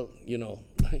little,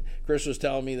 Chris was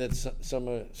telling me that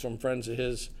some friends of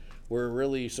his were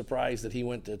really surprised that he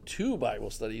went to 2 Bible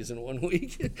studies in 1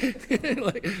 week.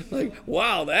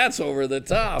 Wow, that's over the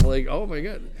top. Oh my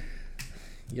God.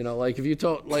 If you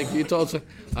told,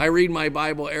 I read my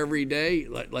Bible every day.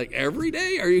 Every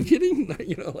day? Are you kidding?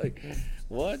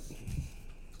 What?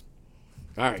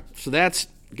 All right, so that's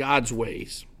God's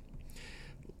ways.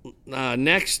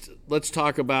 Next, let's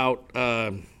talk about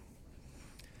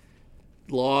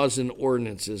laws and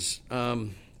ordinances.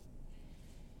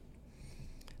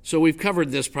 So we've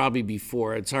covered this probably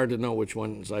before. It's hard to know which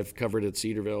ones I've covered at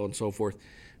Cedarville and so forth.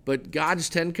 But God's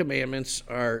 10 Commandments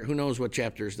are, who knows what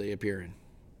chapters they appear in?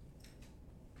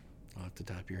 Off the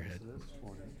top of your head.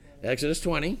 Exodus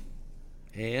 20.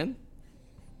 And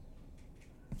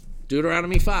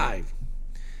Deuteronomy 5.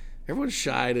 Everyone's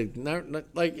shy to,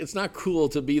 it's not cool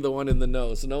to be the one in the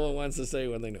know, so no one wants to say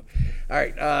when they know. All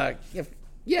right,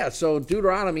 so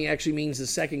Deuteronomy actually means the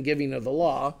second giving of the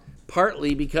law,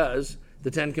 partly because the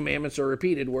 10 Commandments are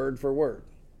repeated word for word.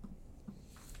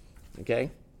 Okay?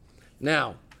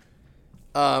 Now,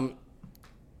 the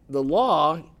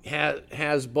law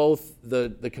has both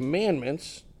the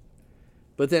commandments,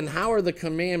 but then how are the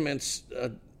commandments,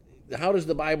 how does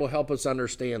the Bible help us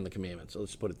understand the commandments? So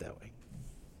let's put it that way.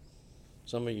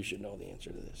 Some of you should know the answer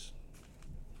to this.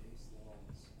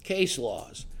 Case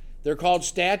laws. They're called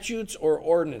statutes or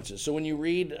ordinances. So when you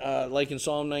read, like in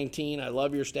Psalm 19, I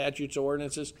love your statutes or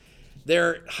ordinances,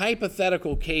 they're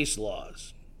hypothetical case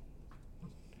laws.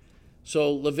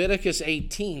 So Leviticus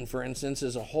 18, for instance,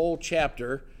 is a whole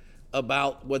chapter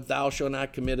about what thou shalt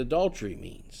not commit adultery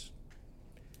means.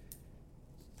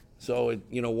 So it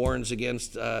warns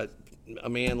against a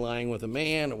man lying with a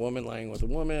man, a woman lying with a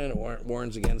woman. It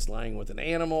warns against lying with an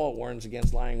animal. It warns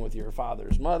against lying with your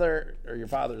father's mother or your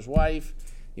father's wife,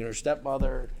 your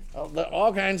stepmother.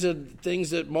 All kinds of things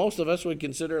that most of us would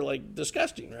consider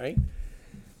disgusting, right?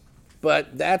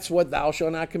 But that's what thou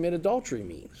shalt not commit adultery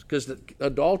means, because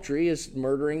adultery is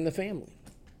murdering the family.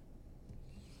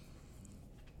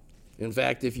 In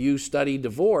fact, if you study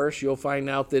divorce, you'll find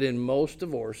out that in most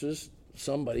divorces,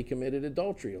 somebody committed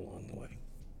adultery along the way.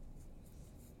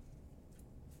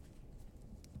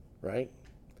 Right?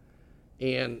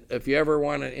 And if you ever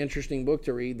want an interesting book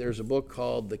to read, there's a book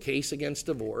called The Case Against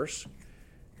Divorce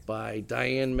by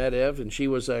Diane Medev, and she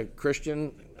was a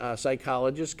Christian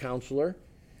psychologist, counselor,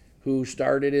 who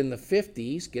started in the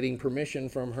 50s getting permission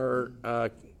from her,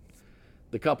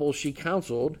 the couples she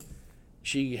counseled.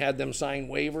 She had them sign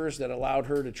waivers that allowed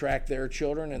her to track their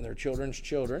children and their children's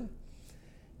children.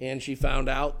 And she found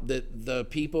out that the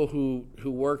people who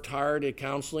worked hard at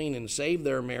counseling and saved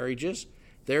their marriages,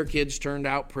 their kids turned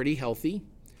out pretty healthy.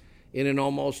 And in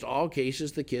almost all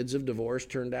cases, the kids of divorce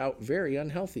turned out very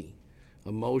unhealthy.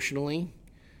 Emotionally,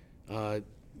 they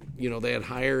had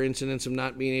higher incidence of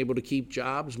not being able to keep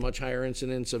jobs, much higher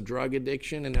incidence of drug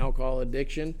addiction and alcohol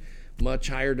addiction, much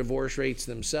higher divorce rates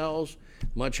themselves,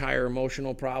 much higher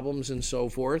emotional problems and so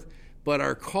forth. But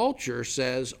our culture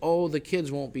says, oh, the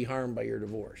kids won't be harmed by your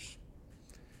divorce.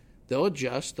 They'll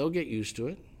adjust, they'll get used to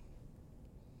it.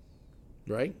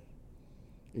 Right?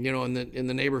 In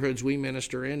the neighborhoods we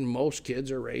minister in, most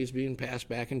kids are raised being passed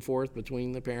back and forth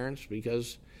between the parents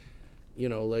because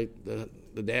like the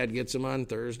dad gets them on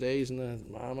Thursdays and the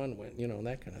mom on,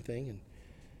 that kind of thing.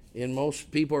 And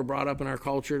most people are brought up in our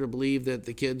culture to believe that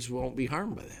the kids won't be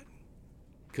harmed by that.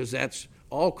 Because that's,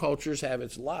 all cultures have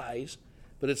its lies,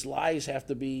 but its lies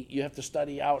you have to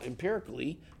study out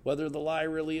empirically whether the lie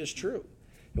really is true.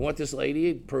 And what this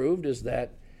lady proved is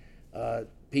that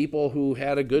people who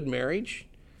had a good marriage,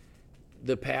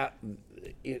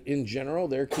 in general,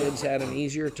 their kids had an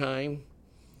easier time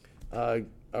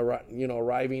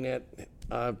arriving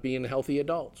at being healthy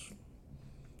adults.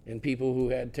 And people who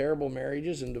had terrible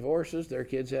marriages and divorces, their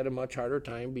kids had a much harder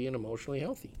time being emotionally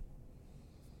healthy.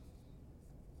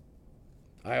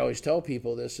 I always tell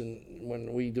people this, and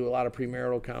when we do a lot of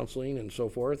premarital counseling and so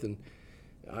forth, and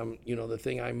the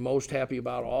thing I'm most happy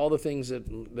about, all the things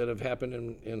that have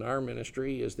happened in our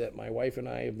ministry, is that my wife and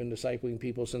I have been discipling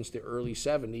people since the early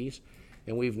 70s.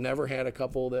 And we've never had a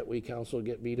couple that we counseled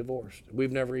be divorced.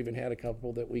 We've never even had a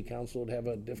couple that we counseled have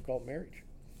a difficult marriage.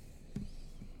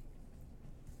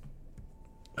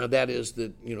 That is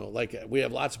that, we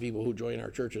have lots of people who join our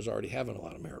churches already having a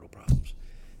lot of marital problems.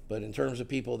 But in terms of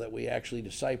people that we actually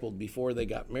discipled before they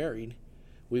got married,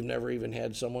 we've never even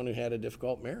had someone who had a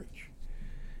difficult marriage.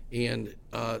 And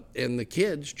the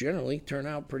kids generally turn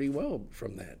out pretty well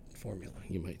from that formula,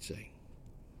 you might say.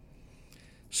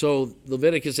 So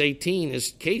Leviticus 18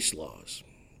 is case laws,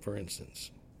 for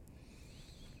instance.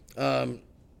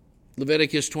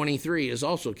 Leviticus 23 is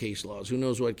also case laws. Who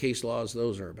knows what case laws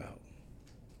those are about?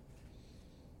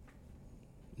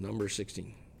 Number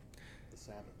 16. The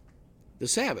Sabbath. The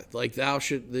Sabbath, like thou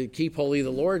should keep holy the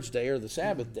Lord's day or the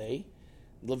Sabbath day.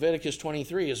 Leviticus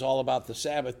 23 is all about the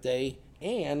Sabbath day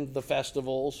and the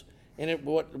festivals and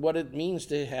what it means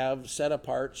to have set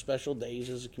apart special days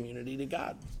as a community to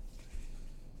God.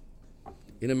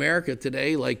 In America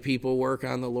today, like people work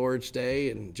on the Lord's Day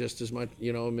and just as much,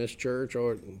 miss church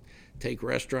or take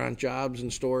restaurant jobs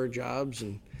and store jobs.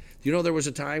 And there was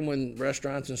a time when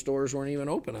restaurants and stores weren't even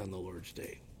open on the Lord's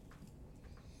Day,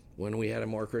 when we had a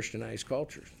more Christianized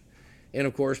culture. And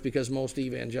of course, because most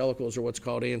evangelicals are what's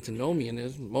called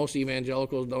antinomianism, most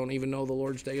evangelicals don't even know the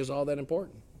Lord's Day is all that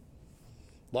important.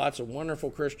 Lots of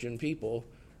wonderful Christian people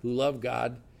who love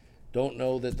God don't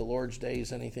know that the Lord's Day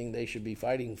is anything they should be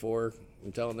fighting for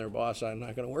and telling their boss, I'm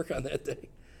not going to work on that day.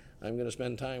 I'm going to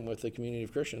spend time with the community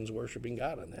of Christians worshiping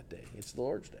God on that day. It's the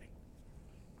Lord's Day.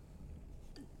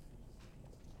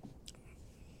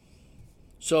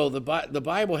 So the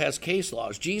Bible has case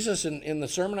laws. Jesus, in the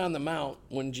Sermon on the Mount,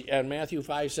 in Matthew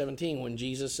 5:17, when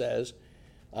Jesus says,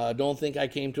 don't think I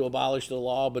came to abolish the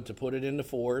law, but to put it into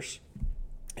force.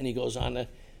 And he goes on to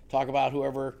talk about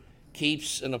whoever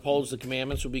keeps and upholds the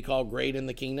commandments will be called great in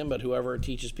the kingdom, but whoever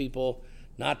teaches people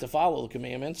not to follow the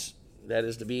commandments, that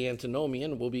is to be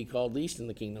antinomian, will be called least in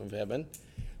the kingdom of heaven.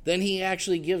 Then he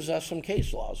actually gives us some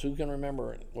case laws. Who can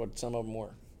remember what some of them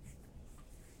were?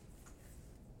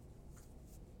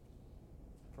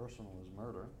 First one was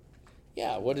murder.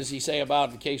 Yeah, what does he say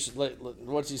about the case?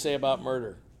 What's he say about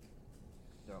murder?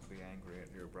 Don't be angry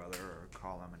at your brother or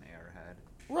call him an airhead.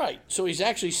 Right. So he's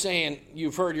actually saying,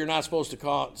 you've heard you're not supposed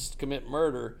to commit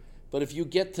murder, but if you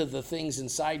get to the things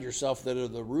inside yourself that are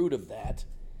the root of that,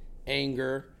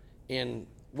 anger, and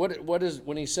what is,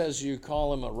 when he says you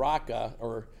call him a raka,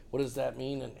 or what does that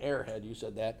mean? An airhead, you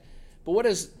said that. But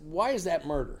why is that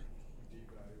murder?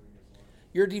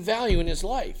 you're devaluing his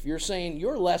life. You're saying,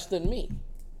 you're less than me.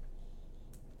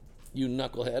 You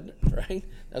knucklehead, right?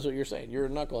 That's what you're saying. You're a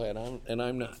knucklehead, and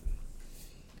I'm not.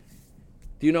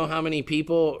 Do you know how many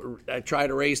people try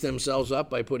to raise themselves up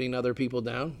by putting other people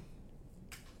down?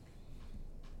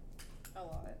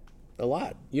 A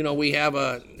lot. You know, we have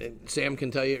Sam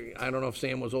can tell you, I don't know if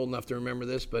Sam was old enough to remember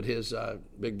this, but his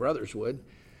big brothers would.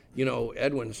 You know,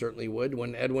 Edwin certainly would.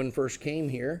 When Edwin first came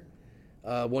here,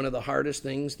 one of the hardest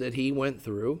things that he went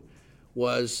through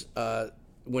was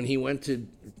when he went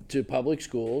to public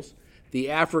schools, the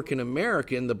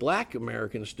African-American, the black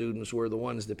American students were the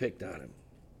ones that picked on him,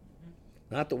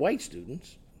 not the white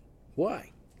students.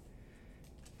 Why?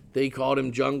 They called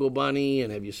him Jungle Bunny,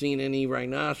 and have you seen any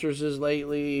rhinoceroses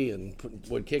lately, and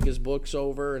would kick his books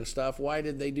over and stuff. Why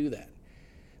did they do that?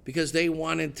 Because they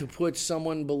wanted to put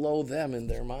someone below them in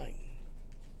their mind.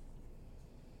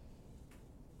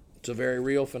 It's a very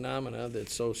real phenomena that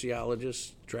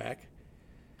sociologists track.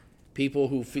 People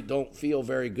who don't feel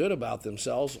very good about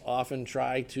themselves often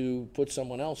try to put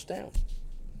someone else down.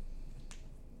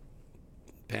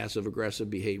 Passive-aggressive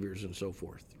behaviors and so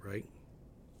forth, right?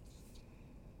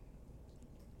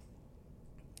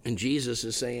 And Jesus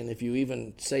is saying, if you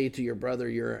even say to your brother,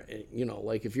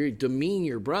 like if you demean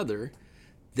your brother,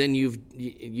 then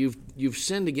you've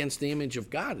sinned against the image of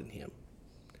God in him.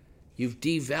 You've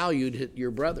devalued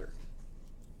your brother.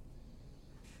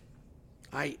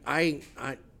 I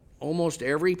almost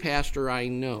every pastor I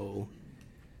know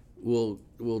will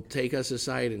take us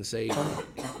aside and say,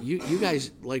 you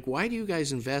guys, like, why do you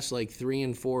guys invest like 3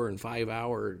 and 4 and 5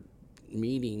 hour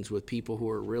meetings with people who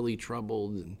are really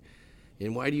troubled,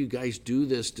 and why do you guys do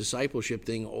this discipleship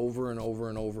thing over and over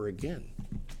and over again?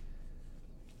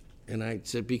 And I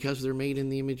said, because they're made in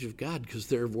the image of God, because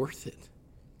they're worth it.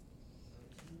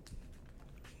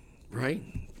 Right?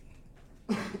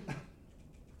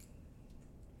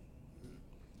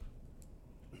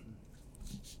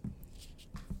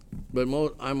 But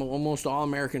almost all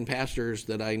American pastors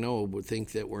that I know would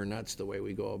think that we're nuts the way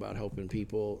we go about helping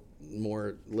people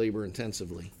more labor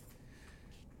intensively.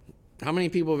 How many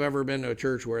people have ever been to a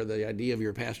church where the idea of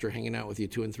your pastor hanging out with you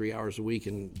 2 and 3 hours a week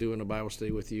and doing a Bible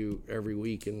study with you every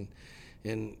week and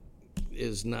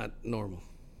is not normal?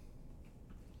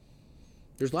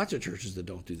 There's lots of churches that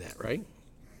don't do that, right?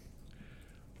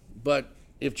 But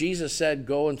if Jesus said,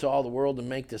 "Go into all the world and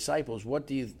make disciples," what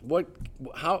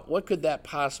could that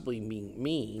possibly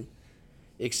mean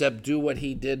except do what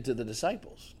he did to the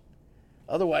disciples?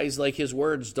 Otherwise, like, his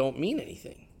words don't mean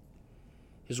anything.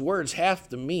 His words have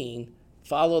to mean,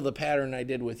 follow the pattern I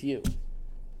did with you,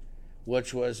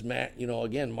 which was, Mark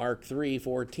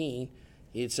 3:14.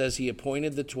 It says he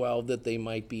appointed the 12 that they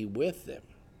might be with them.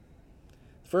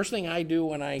 First thing I do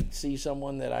when I see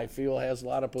someone that I feel has a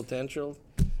lot of potential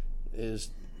is,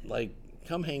 like,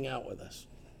 come hang out with us.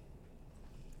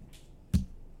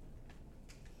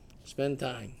 Spend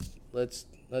time. Let's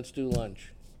do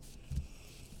lunch.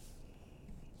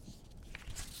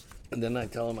 And then I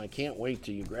tell them, I can't wait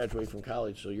till you graduate from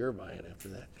college, so you're buying after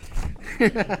that.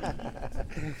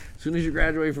 As soon as you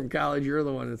graduate from college, you're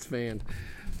the one that's fanned.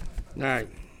 All right.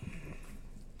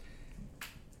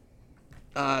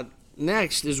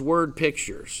 Next is word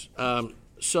pictures.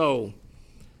 So,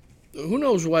 who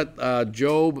knows what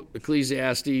Job,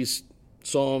 Ecclesiastes,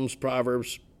 Psalms,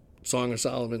 Proverbs, Song of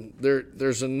Solomon,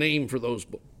 there's a name for those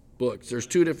books. There's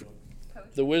 2 different,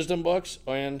 Poetry. the wisdom books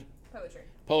and Poetry.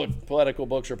 Poetical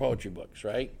books or poetry books,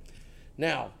 right?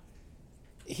 Now,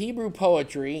 Hebrew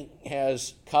poetry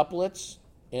has couplets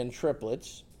and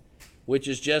triplets, which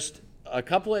is just, a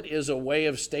couplet is a way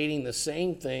of stating the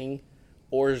same thing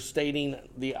or stating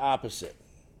the opposite,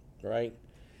 right?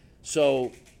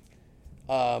 So,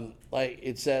 like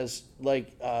it says,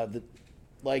 like the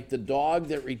dog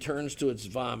that returns to its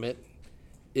vomit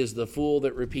is the fool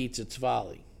that repeats its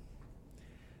folly.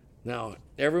 Now,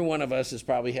 every one of us has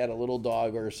probably had a little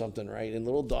dog or something, right? And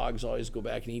little dogs always go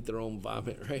back and eat their own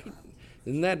vomit, right?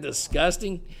 Isn't that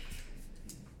disgusting?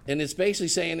 And it's basically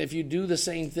saying if you do the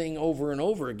same thing over and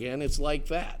over again, it's like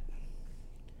that.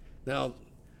 Now,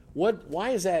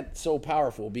 why is that so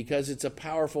powerful? Because it's a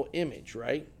powerful image,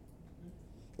 right?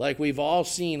 Like, we've all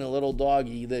seen a little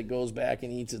doggy that goes back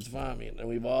and eats its vomit, and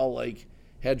we've all, like,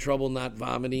 had trouble not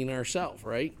vomiting ourselves,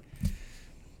 right?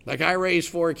 Like, I raised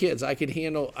 4 kids. I could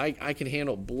handle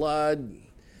blood,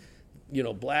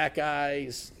 black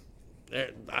eyes.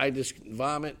 I just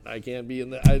vomit. I can't be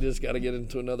in I just got to get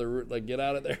into another room, like, get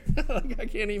out of there. Like, I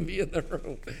can't even be in the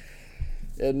room.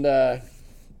 And,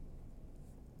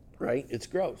 right? It's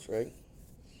gross, right?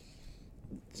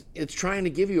 It's trying to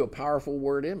give you a powerful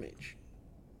word image.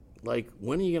 Like,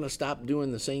 when are you going to stop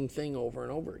doing the same thing over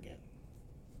and over again?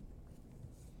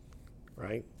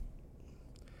 right?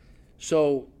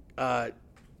 So,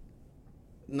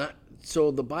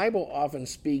 so the Bible often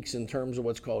speaks in terms of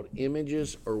what's called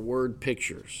images or word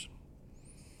pictures.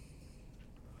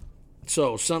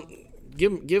 So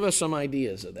give us some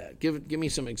ideas of that. Give me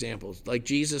some examples. Like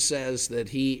Jesus says that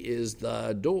he is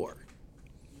the door.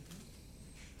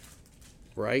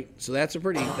 Right? So that's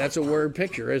a word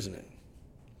picture, isn't it?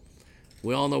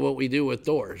 We all know what we do with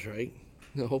doors, right?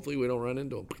 Hopefully we don't run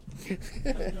into them.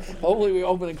 Hopefully we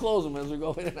open and close them as we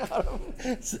go in and out of them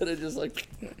instead of just like,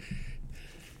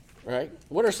 right?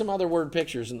 What are some other word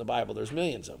pictures in the Bible? There's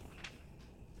millions of them.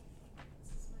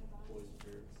 Holy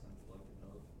Spirit sent like a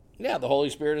dove. Yeah, the Holy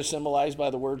Spirit is symbolized by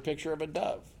the word picture of a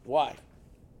dove. Why?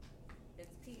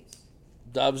 It's peace.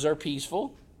 Doves are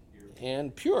peaceful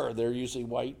and pure. They're usually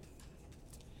white.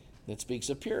 That speaks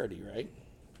of purity, right?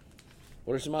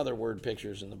 What are some other word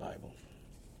pictures in the Bible?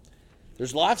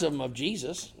 There's lots of them of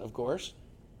Jesus, of course.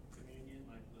 Communion,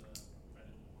 like the bread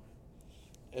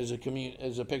and wine.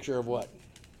 As a picture of what?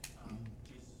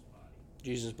 Jesus' body.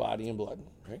 Jesus' body and blood,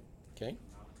 right? Okay.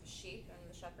 Sheep and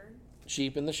the shepherd.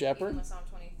 Sheep and the Even shepherd. with Psalm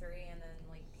 23, and then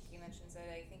like he mentions it,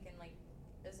 I think in like,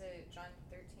 is it John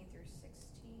 13 through 16,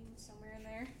 somewhere in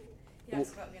there? He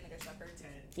talks about being a good shepherd.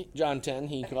 John 10,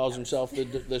 he calls himself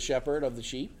the shepherd of the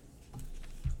sheep.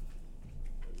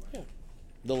 Yeah.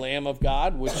 The Lamb of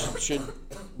God, which should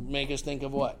make us think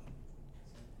of what?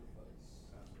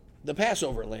 The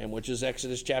Passover lamb, which is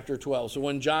Exodus chapter 12. So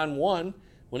when John 1,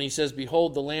 when he says,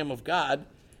 "Behold the Lamb of God,"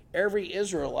 every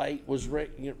Israelite was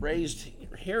raised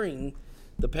hearing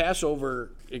the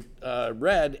Passover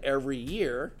read every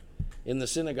year in the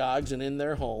synagogues and in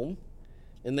their home,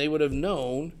 and they would have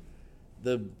known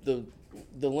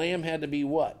the lamb had to be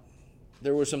what?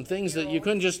 There were some things that you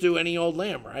couldn't just do any old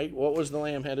lamb, right? What was the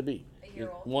lamb had to be? A year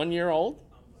old. 1 year old?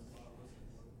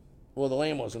 Well, the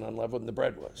lamb wasn't unleavened, the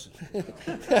bread was.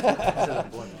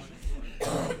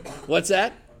 What's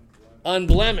that?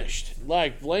 Unblemished,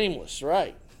 like blameless,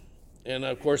 right? And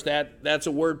of course, that's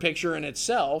a word picture in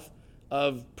itself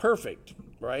of perfect,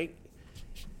 right?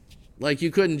 Like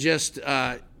you couldn't just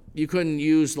you couldn't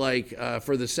use like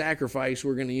for the sacrifice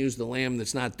we're going to use the lamb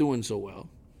that's not doing so well,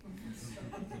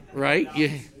 right?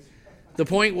 The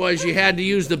point was you had to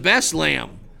use the best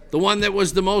lamb, the one that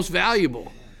was the most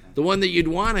valuable, the one that you'd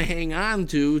want to hang on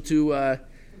to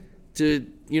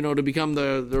become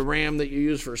the ram that you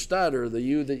use for stud or the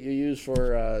ewe that you use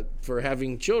for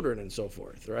having children and so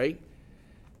forth, right?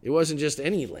 It wasn't just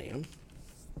any lamb.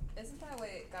 Isn't that what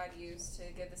God used to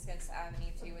give the skins to Adam and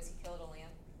Eve too? Was he killed a lamb,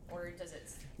 or does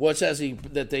it? Well, it says he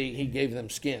gave them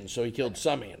skin, so he killed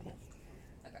some animal.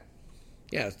 Okay.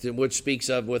 Yeah, which speaks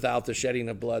of without the shedding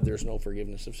of blood, there's no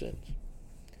forgiveness of sins.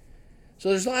 So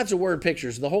there's lots of word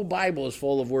pictures. The whole Bible is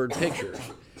full of word pictures.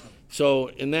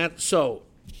 So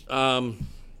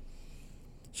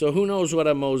who knows what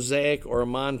a mosaic or a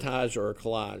montage or a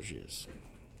collage is?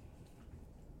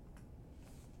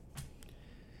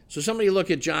 So somebody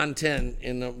look at John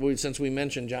 10, since we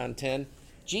mentioned John 10.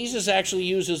 Jesus actually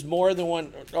uses more than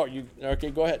one. Okay,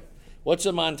 go ahead. What's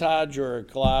a montage or a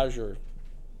collage or?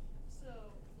 So,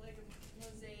 like a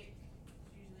mosaic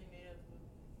is usually made up of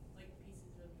like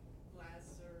pieces of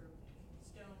glass or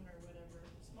stone or whatever,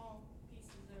 small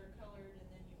pieces that are colored, and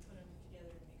then you put them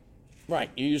together to make a picture. Right.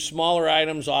 You use smaller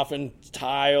items, often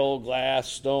tile, glass,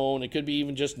 stone. It could be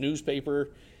even just newspaper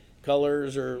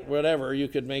colors or whatever. You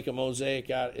could make a mosaic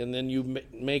out, and then you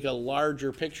make a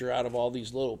larger picture out of all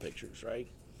these little pictures, right?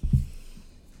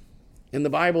 And the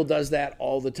Bible does that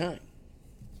all the time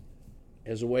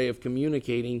as a way of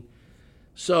communicating.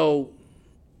 So,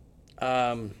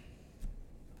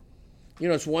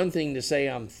 it's one thing to say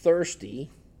I'm thirsty,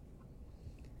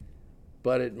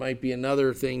 but it might be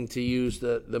another thing to use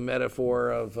the metaphor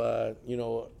of, a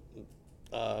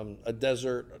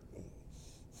desert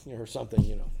or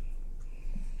something,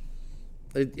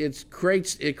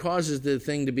 It causes the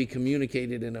thing to be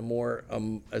communicated in a more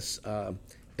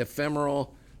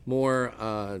ephemeral,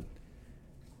 more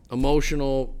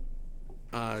emotional,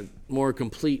 more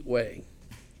complete way.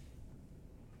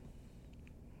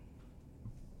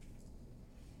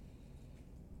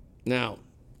 Now,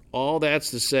 all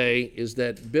that's to say is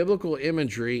that biblical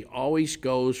imagery always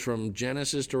goes from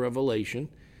Genesis to Revelation.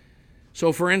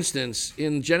 So, for instance,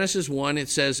 in Genesis 1, it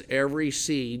says every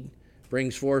seed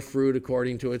brings forth fruit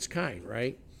according to its kind,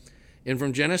 right? And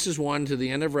from Genesis 1 to the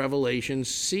end of Revelation,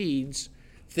 seeds,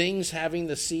 things having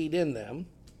the seed in them,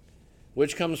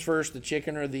 which comes first, the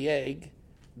chicken or the egg,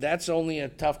 that's only a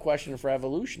tough question for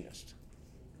evolutionists.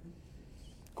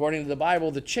 According to the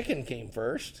Bible, the chicken came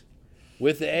first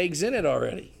with the eggs in it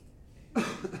already.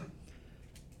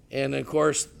 And of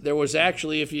course, there was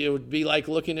actually, if you would be like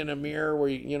looking in a mirror where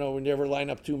when you ever line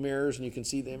up two mirrors and you can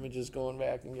see the images going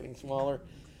back and getting smaller,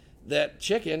 that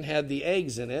chicken had the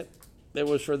eggs in it. That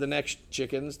was for the next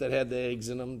chickens that had the eggs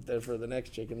in them. That for the next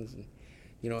chickens,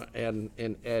 and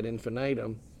ad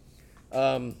infinitum.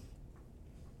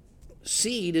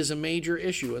 Seed is a major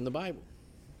issue in the Bible.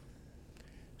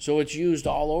 So it's used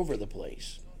all over the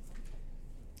place,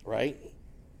 right?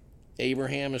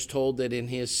 Abraham is told that in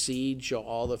his seed shall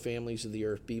all the families of the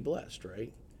earth be blessed,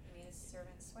 right? I mean, his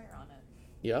servants swear on it.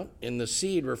 Yeah, and the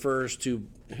seed refers to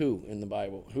who in the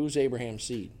Bible? Who's Abraham's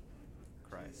seed?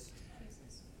 Christ.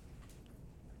 Jesus.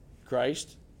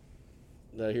 Christ.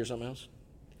 Did I hear something else?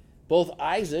 Both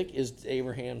Isaac is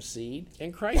Abraham's seed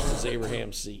and Christ is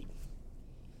Abraham's seed.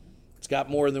 It's got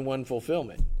more than one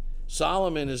fulfillment.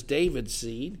 Solomon is David's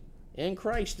seed and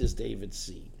Christ is David's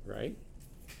seed, right?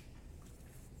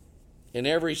 And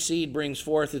every seed brings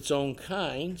forth its own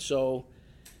kind. So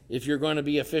if you're going to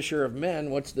be a fisher of men,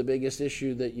 what's the biggest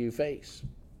issue that you face?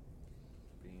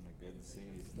 Being a good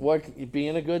seed.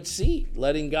 Being a good seed.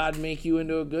 Letting God make you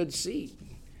into a good seed.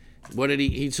 What did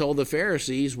he told the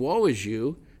Pharisees? Woe is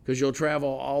you, because you'll travel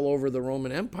all over the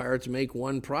Roman Empire to make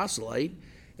one proselyte,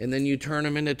 and then you turn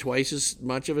him into twice as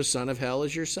much of a son of hell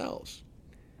as yourselves.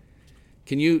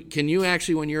 Can you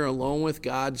actually, when you're alone with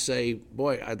God, say,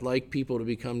 boy, I'd like people to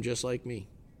become just like me?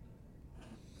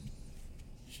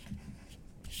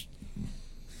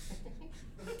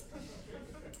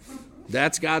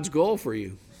 That's God's goal for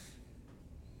you.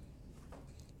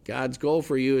 God's goal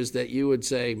for you is that you would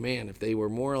say, man, if they were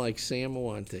more like Sam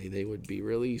Awante, they would be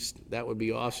that would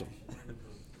be awesome.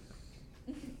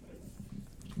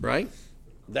 Right?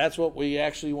 That's what we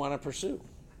actually want to pursue.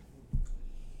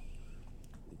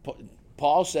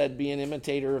 Paul said, be an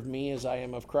imitator of me as I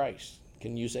am of Christ.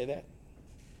 Can you say that?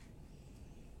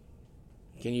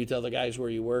 Can you tell the guys where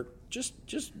you work, just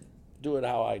do it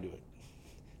how I do it.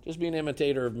 Just be an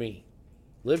imitator of me.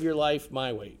 Live your life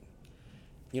my way.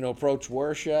 Approach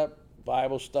worship,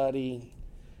 Bible study,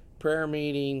 prayer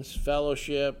meetings,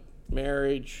 fellowship,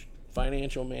 marriage,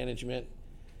 financial management.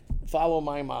 Follow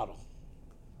my model.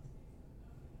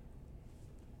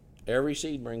 Every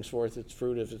seed brings forth its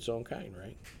fruit of its own kind,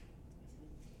 right?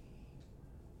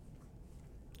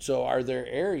 So are there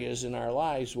areas in our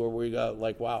lives where we go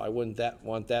like, wow, I wouldn't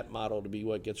want that model to be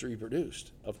what gets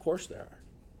reproduced? Of course there are.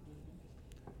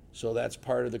 So that's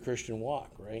part of the Christian walk,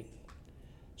 right?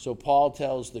 So Paul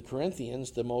tells the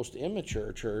Corinthians, the most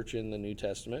immature church in the New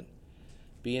Testament,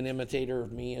 be an imitator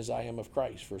of me as I am of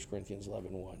Christ, 1 Corinthians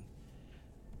 11:1.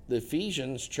 The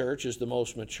Ephesians church is the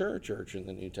most mature church in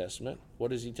the New Testament.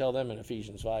 What does he tell them in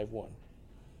Ephesians 5:1?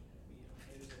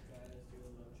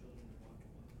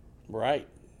 Right.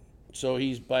 So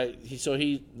the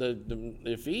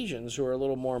Ephesians, who are a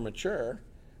little more mature,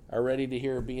 are ready to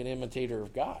hear be an imitator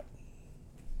of God.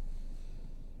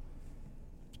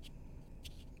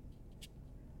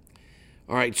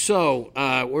 All right, so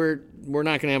we're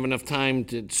not going to have enough time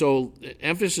to. So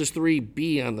emphasis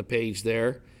 3B on the page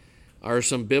there are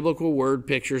some biblical word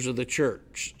pictures of the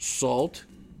church. Salt,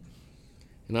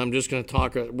 and I'm just going to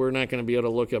talk. We're not going to be able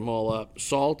to look them all up.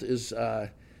 Salt is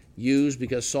used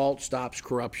because salt stops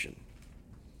corruption.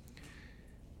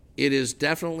 It is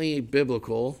definitely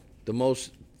biblical, the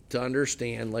most to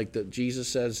understand, like Jesus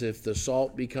says, if the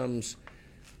salt becomes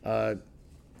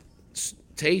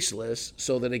tasteless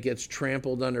so that it gets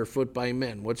trampled underfoot by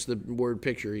men. What's the word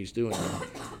picture he's doing?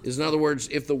 Is in other words,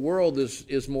 if the world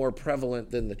is more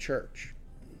prevalent than the church.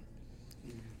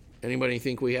 Anybody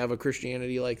think we have a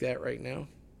Christianity like that right now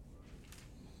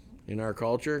in our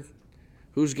culture?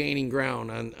 Who's gaining ground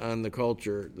on the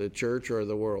culture, the church or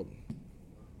the world?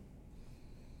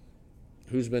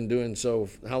 Who's been doing so?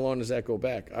 How long does that go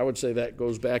back? I would say that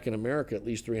goes back in America at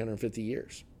least 350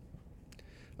 years.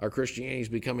 Our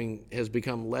Christianity has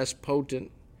become less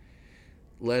potent,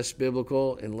 less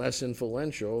biblical, and less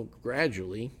influential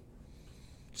gradually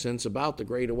since about the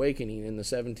Great Awakening in the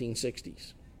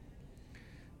 1760s.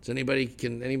 Can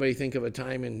anybody think of a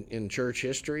time in church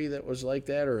history that was like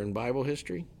that, or in Bible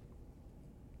history?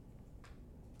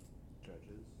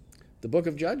 Judges. The book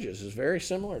of Judges is very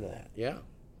similar to that, yeah.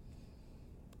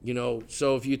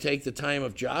 So if you take the time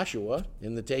of Joshua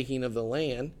in the taking of the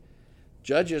land,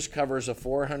 Judges covers a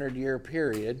 400-year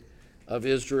period of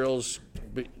Israel's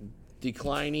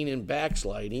declining and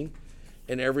backsliding,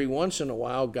 and every once in a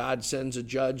while God sends a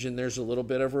judge and there's a little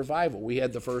bit of revival. We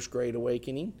had the first Great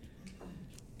Awakening,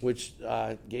 which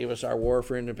gave us our war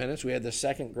for independence. We had the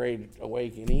second Great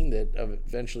Awakening that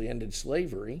eventually ended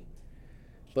slavery.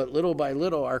 But little by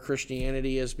little, our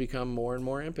Christianity has become more and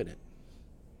more impotent.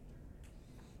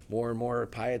 more and more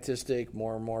pietistic,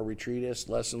 more and more retreatist,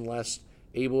 less and less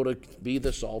able to be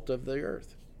the salt of the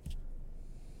earth.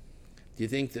 Do you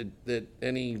think that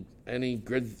any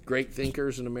great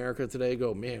thinkers in America today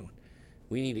go, man,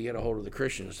 we need to get a hold of the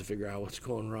Christians to figure out what's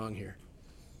going wrong here?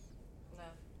 No.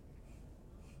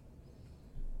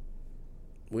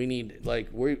 We need, like,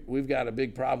 we've got a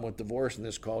big problem with divorce in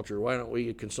this culture. Why don't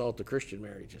we consult the Christian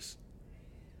marriages?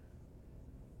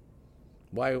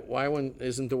 Why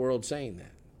isn't the world saying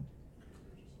that?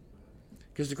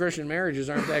 Because the Christian marriages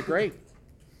aren't that great.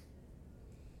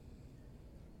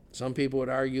 Some people would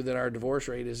argue that our divorce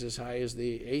rate is as high as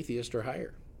the atheist or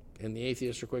higher. And the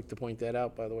atheists are quick to point that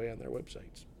out, by the way, on their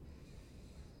websites.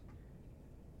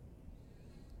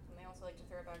 And they also like to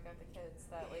throw back at the kids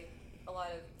that, like, a lot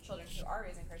of children who are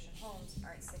raised in Christian homes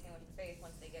aren't sticking with the faith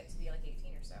once they get to be like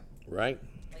 18 or so. Right?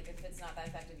 Like, if it's not that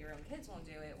effective, your own kids won't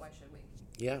do it, why should we?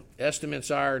 Yeah.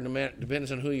 Estimates are,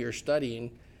 depends on who you're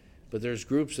studying, but there's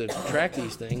groups that track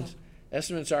these things.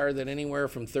 Estimates are that anywhere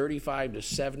from 35 to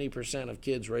 70% of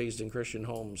kids raised in Christian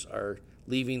homes are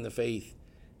leaving the faith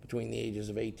between the ages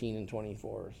of 18 and 24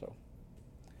 or so.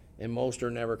 And most are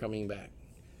never coming back.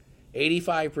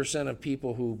 85% of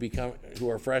people who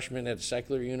are freshmen at a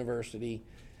secular university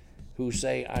who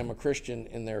say, I'm a Christian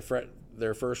in their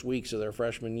first weeks of their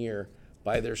freshman year,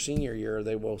 by their senior year,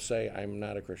 they will say, I'm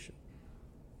not a Christian.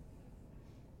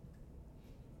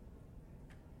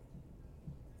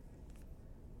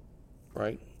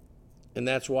 Right? And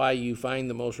that's why you find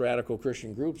the most radical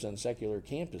Christian groups on secular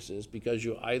campuses, because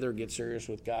you'll either get serious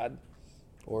with God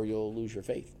or you'll lose your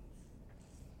faith.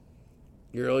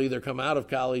 You'll either come out of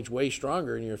college way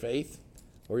stronger in your faith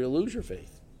or you'll lose your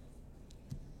faith.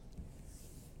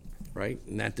 Right?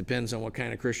 And that depends on what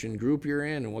kind of Christian group you're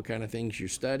in and what kind of things you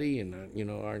study. And,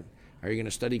 are you going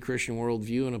to study Christian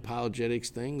worldview and apologetics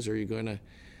things? Or are you going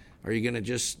to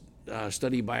just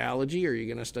study biology, or are you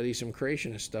going to study some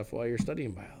creationist stuff while you're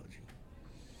studying biology?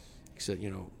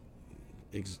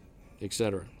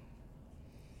 Etc.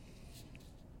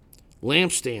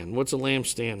 Lampstand. What's a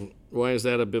lampstand? Why is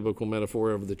that a biblical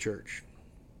metaphor of the church?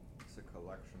 It's a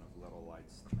collection of little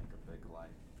lights to make a big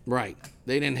light. Right.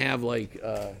 They didn't have like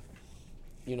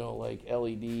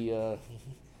LED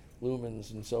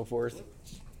lumens and so forth.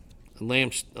 A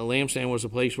lampstand was a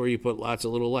place where you put lots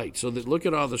of little lights. So look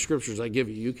at all the scriptures I give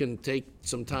you. You can take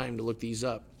some time to look these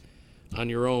up on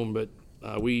your own, but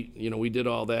we did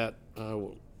all that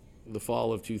the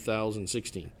fall of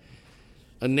 2016.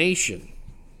 A nation.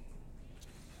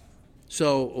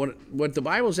 So what the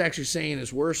Bible is actually saying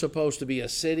is we're supposed to be a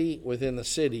city within the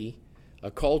city, a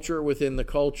culture within the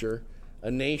culture, a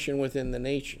nation within the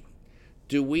nation.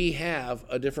 Do we have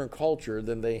a different culture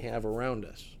than they have around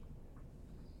us?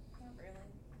 Not really.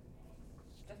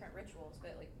 Different rituals,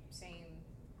 but like same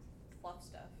fluff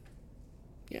stuff.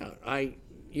 Yeah, I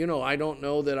don't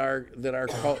know that our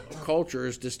culture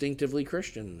is distinctively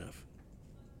Christian enough.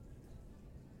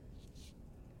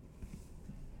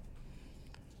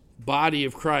 Body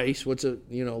of Christ,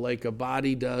 like a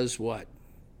body does what?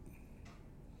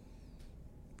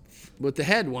 What the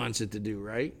head wants it to do,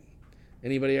 right?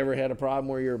 Anybody ever had a problem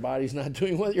where your body's not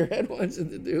doing what your head wants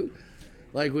it to do?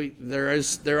 Like there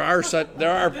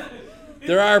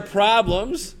are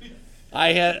problems.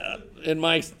 I had in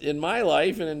my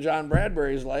life and in John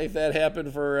Bradbury's life that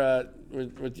happened for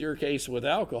with your case with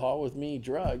alcohol, with me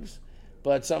drugs.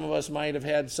 But some of us might have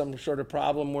had some sort of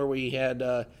problem where we had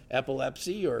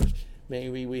epilepsy, or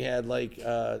maybe we had like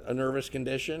a nervous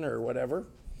condition or whatever.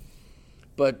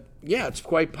 But yeah, it's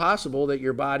quite possible that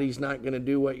your body's not going to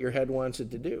do what your head wants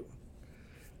it to do.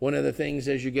 One of the things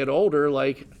as you get older,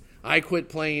 like I quit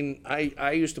playing,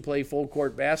 I used to play full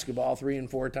court basketball 3 and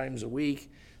 4 times a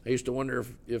week. I used to wonder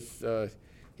if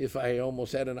I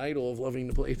almost had an idol of loving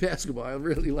to play basketball. I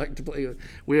really liked to play.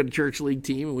 We had a church league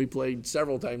team, and we played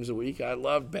several times a week. I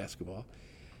loved basketball.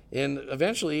 And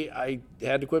eventually, I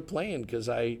had to quit playing because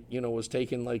I, was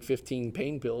taking like 15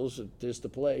 pain pills just to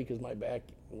play because my back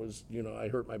was, I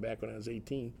hurt my back when I was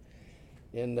 18.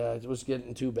 And it was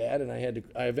getting too bad, and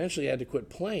I eventually had to quit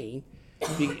playing.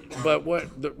 But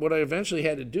what I eventually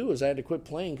had to do is I had to quit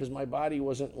playing because my body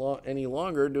wasn't any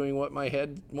longer doing what my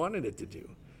head wanted it to do.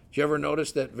 Did you ever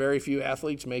notice that very few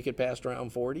athletes make it past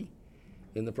round 40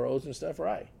 in the pros and stuff?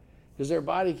 Right. Because their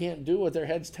body can't do what their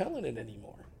head's telling it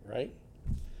anymore, right?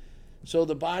 So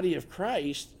the body of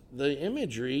Christ, the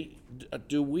imagery,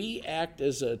 do we act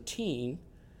as a team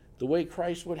the way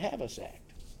Christ would have us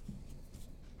act?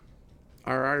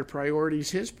 Are our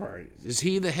priorities his priorities? Is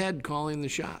he the head calling the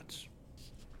shots?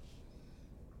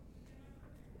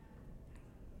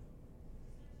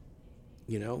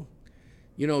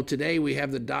 Today we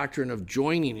have the doctrine of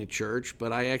joining a church,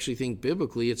 but I actually think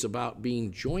biblically it's about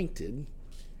being jointed,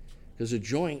 because a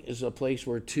joint is a place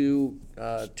where two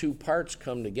parts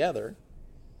come together,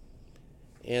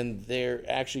 and they're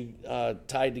actually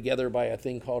tied together by a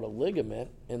thing called a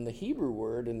ligament. And the Hebrew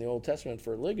word in the Old Testament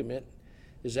for ligament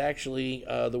is actually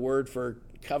the word for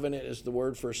covenant is the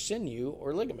word for sinew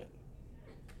or ligament.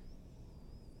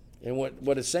 And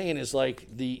what it's saying is like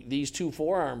these two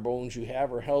forearm bones you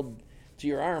have are held to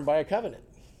your arm by a covenant.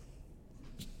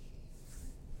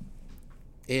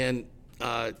 And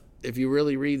if you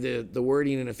really read the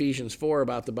wording in Ephesians 4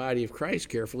 about the body of Christ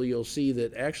carefully, you'll see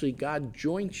that actually God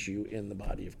joints you in the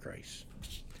body of Christ.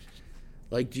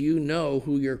 Like, do you know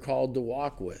who you're called to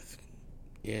walk with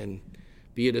and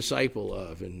be a disciple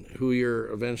of, and who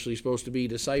you're eventually supposed to be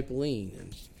discipling?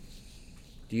 And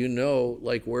do you know,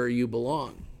 like, where you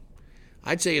belong?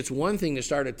 I'd say it's one thing to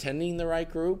start attending the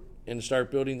right group and start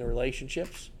building the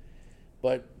relationships,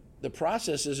 but the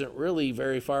process isn't really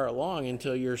very far along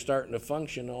until you're starting to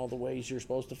function all the ways you're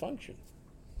supposed to function.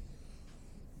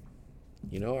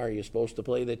 Are you supposed to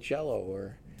play the cello,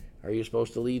 or are you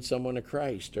supposed to lead someone to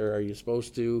Christ, or are you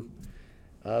supposed to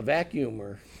vacuum,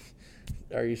 or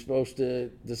are you supposed to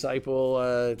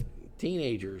disciple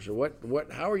teenagers, or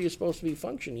what? How are you supposed to be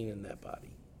functioning in that body?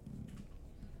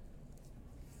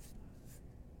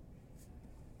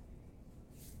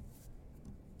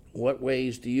 What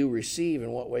ways do you receive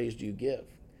and what ways do you give?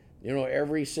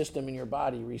 Every system in your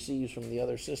body receives from the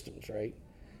other systems, right?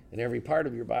 And every part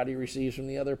of your body receives from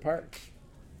the other parts,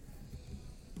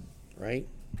 right?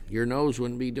 Your nose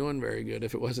wouldn't be doing very good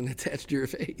if it wasn't attached to your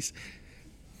face.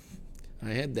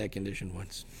 I had that condition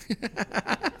once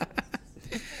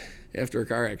after a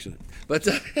car accident. But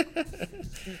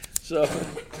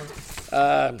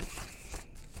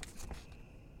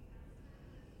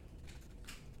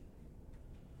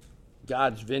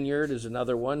God's vineyard is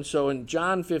another one. So in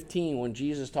John 15, when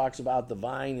Jesus talks about the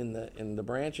vine and the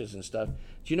branches and stuff,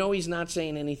 do you know he's not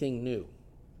saying anything new?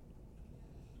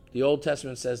 The Old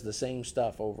Testament says the same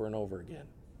stuff over and over again.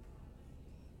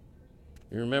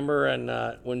 You remember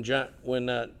when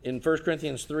in 1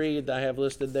 Corinthians 3 that I have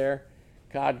listed there,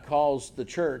 God calls the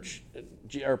church,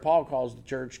 or Paul calls the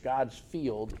church God's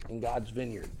field and God's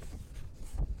vineyard.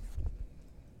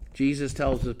 Jesus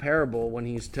tells the parable when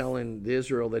he's telling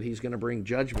Israel that he's going to bring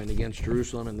judgment against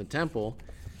Jerusalem and the temple.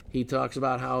 He talks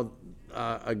about how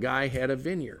a guy had a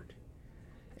vineyard,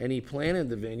 and he planted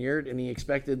the vineyard, and he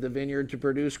expected the vineyard to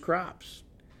produce crops.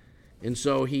 And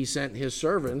so he sent his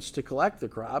servants to collect the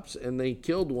crops, and they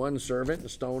killed one servant and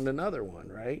stoned another one,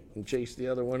 right? And chased the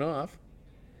other one off.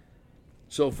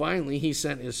 So finally he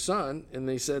sent his son, and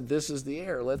they said, "This is the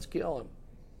heir, let's kill him."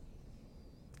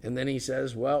 And then he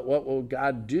says, well, what will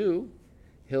God do?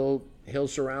 He'll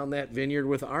surround that vineyard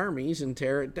with armies and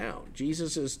tear it down.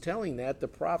 Jesus is telling that to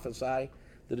prophesy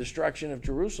the destruction of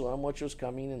Jerusalem, which was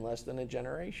coming in less than a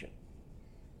generation.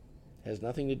 It has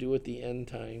nothing to do with the end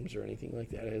times or anything like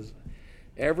that. It has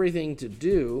everything to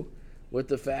do with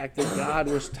the fact that God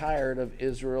was tired of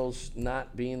Israel's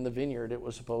not being the vineyard it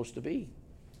was supposed to be.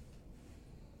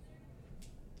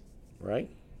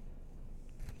 Right?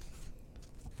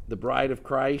 The bride of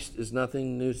Christ is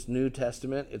nothing New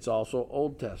Testament. It's also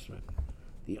Old Testament.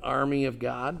 The army of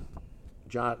God.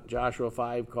 Joshua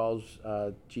 5 calls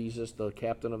Jesus the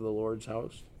captain of the Lord's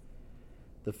host.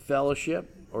 The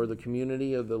fellowship or the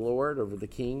community of the Lord, over the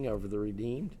King, over the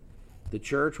redeemed. The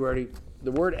church.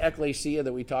 The word ecclesia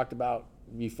that we talked about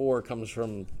before comes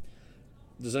from,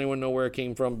 does anyone know where it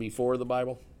came from before the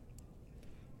Bible?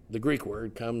 The Greek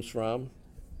word comes from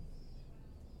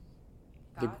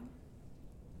God?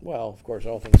 Well, of course,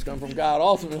 all things come from God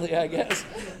ultimately, I guess.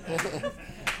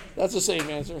 That's the same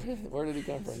answer. Where did he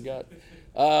come from? God.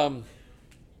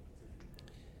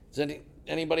 Does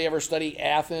anybody ever study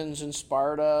Athens and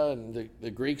Sparta and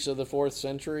the Greeks of the 4th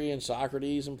century and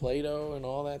Socrates and Plato and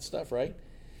all that stuff, right?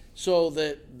 So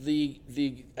that the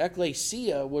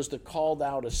ecclesia was the called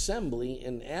out assembly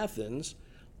in Athens.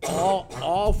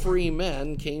 All free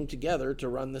men came together to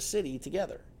run the city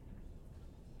together.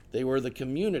 They were the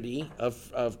community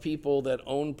of people that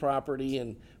owned property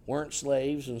and weren't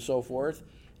slaves and so forth,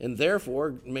 and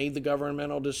therefore made the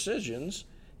governmental decisions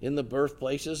in the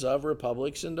birthplaces of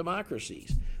republics and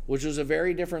democracies, which was a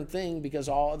very different thing because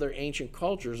all other ancient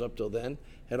cultures up till then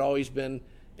had always been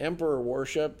emperor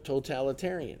worship,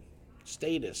 totalitarian,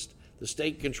 statist. The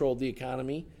state controlled the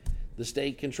economy. The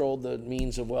state controlled the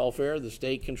means of welfare. The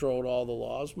state controlled all the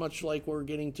laws, much like we're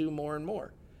getting to more and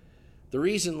more. The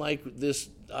reason like this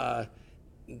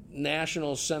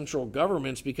national central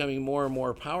government's becoming more and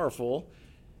more powerful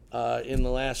in the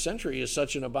last century is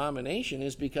such an abomination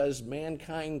is because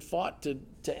mankind fought to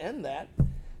end that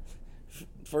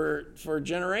for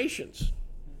generations.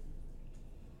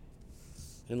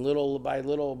 And little by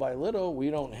little, we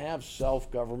don't have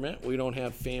self-government. We don't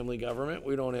have family government.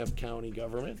 We don't have county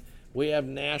government. We have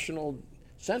national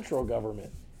central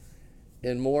government.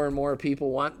 And more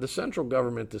people want the central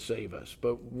government to save us.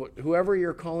 But whoever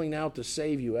you're calling out to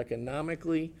save you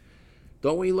economically,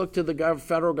 don't we look to the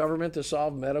federal government to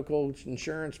solve medical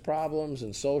insurance problems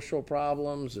and social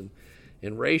problems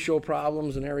and racial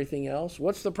problems and everything else?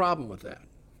 What's the problem with that?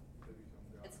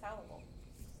 It's fallible.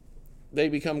 They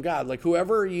become God. Like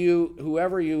whoever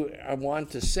you want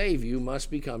to save you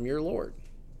must become your Lord.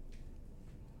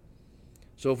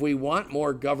 So if we want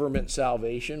more government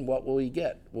salvation, what will we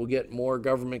get? We'll get more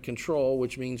government control,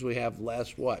 which means we have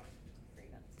less what?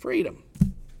 Freedom.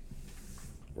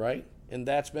 Right? And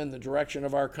that's been the direction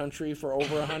of our country for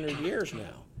over 100 years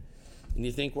now. And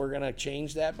you think we're going to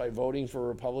change that by voting for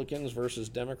Republicans versus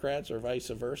Democrats or vice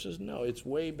versa? No, it's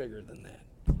way bigger than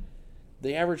that.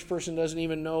 The average person doesn't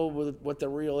even know what the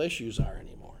real issues are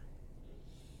anymore.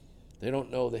 They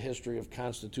don't know the history of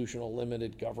constitutional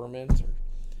limited government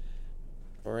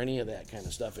or any of that kind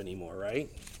of stuff anymore, right?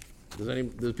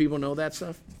 Do people know that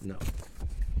stuff? No.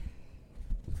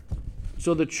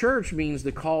 So the church means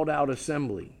the called out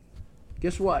assembly.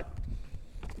 Guess what?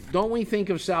 Don't we think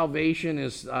of salvation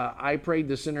as I prayed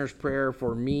the sinner's prayer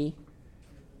for me,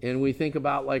 and we think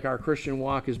about like our Christian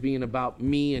walk as being about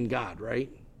me and God, right?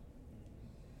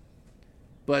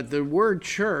 But the word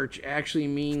church actually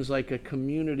means like a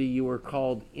community you were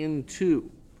called into.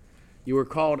 You were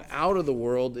called out of the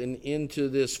world and into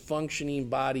this functioning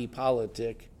body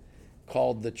politic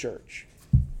called the church.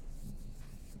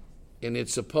 And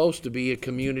it's supposed to be a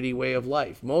community way of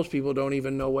life. Most people don't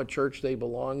even know what church they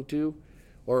belong to,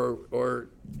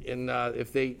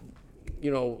 if they,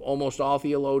 almost all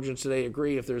theologians today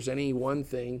agree if there's any one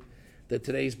thing that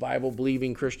today's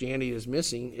Bible-believing Christianity is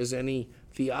missing is any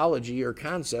theology or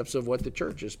concepts of what the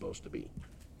church is supposed to be.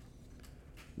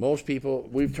 Most people,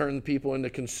 we've turned people into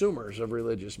consumers of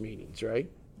religious meetings, right?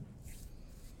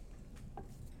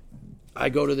 I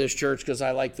go to this church because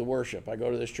I like the worship. I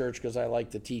go to this church because I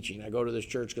like the teaching. I go to this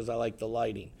church because I like the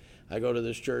lighting. I go to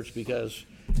this church because,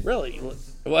 really,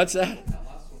 what's that? That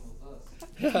last one was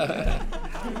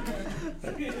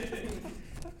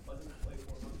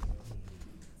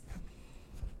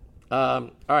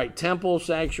us. All right, temple,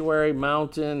 sanctuary,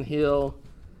 mountain, hill.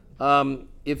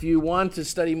 If you want to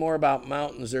study more about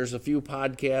mountains, there's a few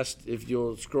podcasts. If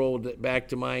you'll scroll back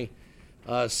to my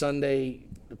Sunday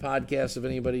podcast, if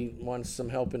anybody wants some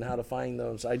help in how to find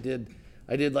those, I did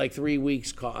like 3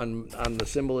 weeks on the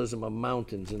symbolism of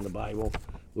mountains in the Bible,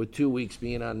 with 2 weeks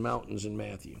being on mountains in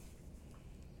Matthew.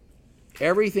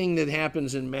 Everything that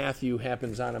happens in Matthew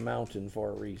happens on a mountain for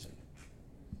a reason.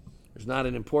 There's not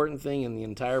an important thing in the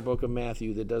entire book of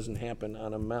Matthew that doesn't happen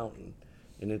on a mountain,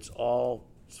 and it's all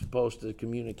supposed to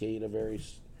communicate a very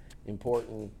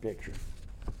important picture.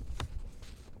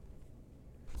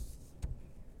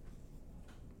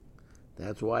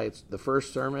 That's why it's the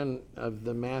first sermon of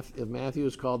Matthew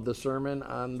is called the Sermon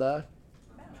on the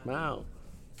Mount.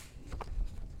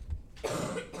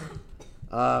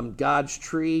 God's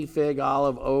tree, fig,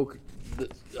 olive, oak.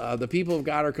 The people of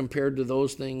God are compared to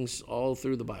those things all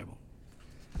through the Bible.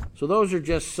 So those are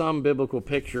just some biblical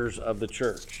pictures of the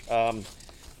church.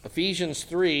 Ephesians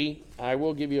 3, I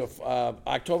will give you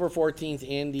October 14th,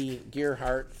 Andy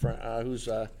Gearhart, who's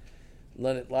a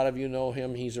lot of you know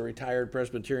him. He's a retired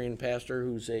Presbyterian pastor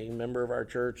who's a member of our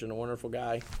church and a wonderful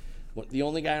guy. The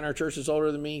only guy in our church that's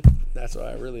older than me. That's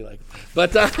why I really like him.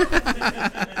 But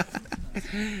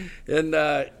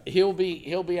and he'll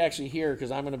be actually here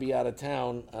because I'm going to be out of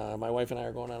town. My wife and I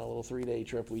are going on a little 3-day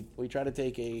trip. We try to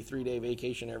take a 3-day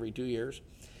vacation every 2 years,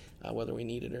 whether we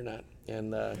need it or not.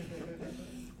 And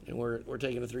we're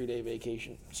taking a 3-day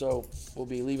vacation. So we'll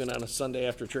be leaving on a Sunday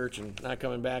after church and not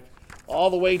coming back all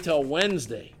the way till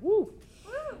Wednesday. Woo!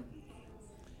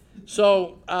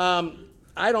 So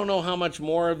I don't know how much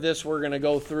more of this we're going to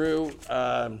go through.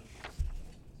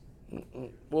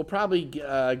 We'll probably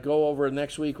go over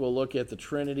next week. We'll look at the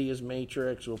Trinity as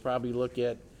matrix. We'll probably look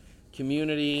at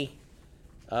community.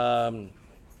 We'll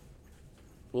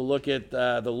look at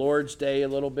the Lord's Day a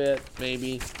little bit,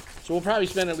 maybe. So we'll probably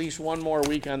spend at least one more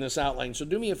week on this outline. So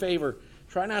do me a favor.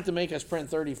 Try not to make us print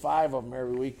 35 of them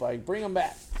every week, but bring them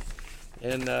back.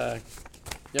 And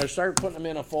start putting them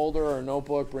in a folder or a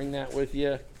notebook. Bring that with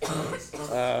you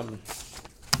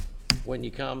when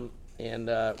you come.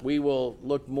 And we will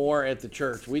look more at the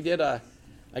church. We did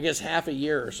half a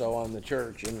year or so on the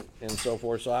church and so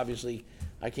forth. So obviously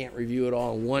I can't review it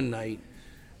all in one night.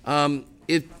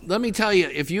 Let me tell you,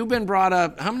 if you've been brought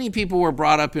up, how many people were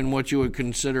brought up in what you would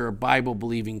consider a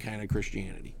Bible-believing kind of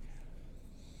Christianity?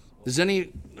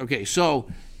 Okay, so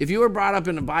if you were brought up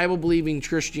in a Bible-believing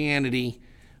Christianity,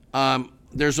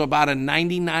 there's about a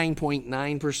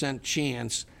 99.9%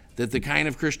 chance that the kind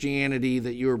of Christianity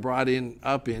that you were brought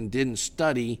up in didn't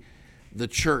study the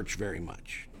church very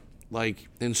much.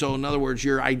 And so in other words,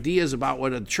 your ideas about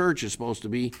what a church is supposed to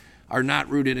be are not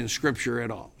rooted in Scripture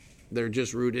at all. They're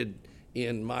just rooted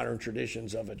in modern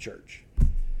traditions of a church.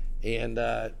 And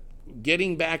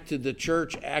getting back to the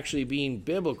church actually being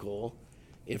biblical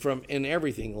in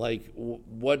everything, like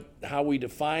how we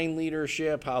define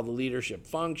leadership, how the leadership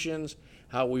functions,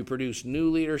 how we produce new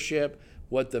leadership,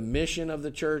 what the mission of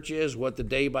the church is, what the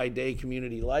day-by-day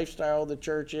community lifestyle of the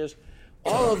church is,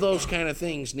 all of those kind of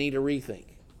things need a rethink.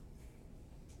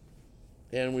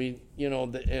 And we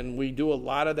do a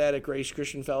lot of that at Grace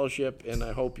Christian Fellowship, and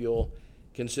I hope you'll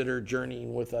consider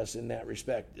journeying with us in that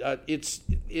respect. It's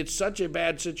such a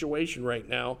bad situation right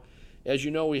now. As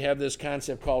you know, we have this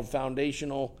concept called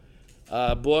foundational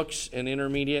books and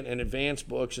intermediate and advanced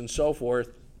books and so forth.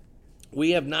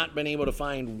 We have not been able to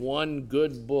find one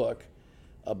good book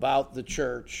about the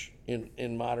church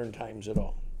in modern times at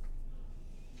all.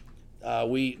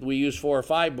 We use 4 or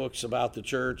 5 books about the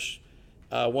church,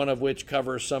 one of which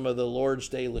covers some of the Lord's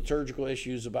Day liturgical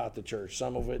issues about the church,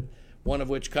 one of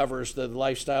which covers the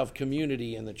lifestyle of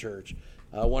community in the church,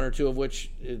 1 or 2 of which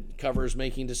covers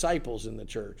making disciples in the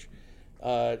church.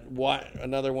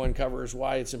 Another one covers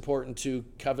why it's important to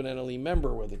covenantally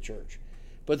member with the church.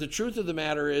 But the truth of the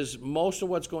matter is, most of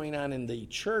what's going on in the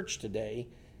church today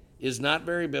is not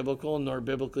very biblical nor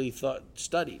biblically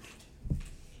studied.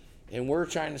 And we're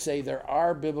trying to say there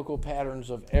are biblical patterns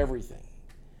of everything.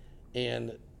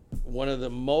 And one of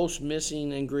the most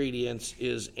missing ingredients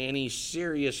is any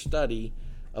serious study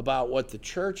about what the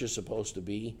church is supposed to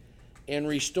be. And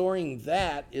restoring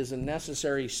that is a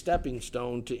necessary stepping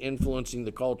stone to influencing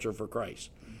the culture for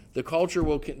Christ.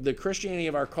 The Christianity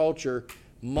of our culture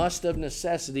must of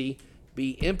necessity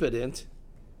be impotent.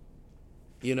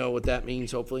 You know what that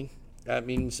means, hopefully. That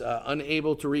means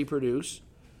unable to reproduce.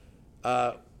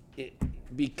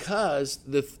 Because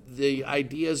the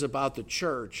ideas about the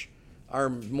church are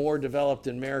more developed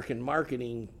in American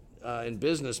marketing and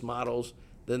business models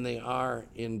than they are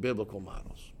in biblical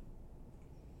models.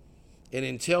 And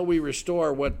until we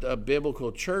restore what a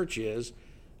biblical church is,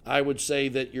 I would say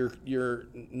that your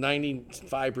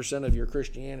 95% of your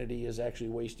Christianity is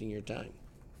actually wasting your time.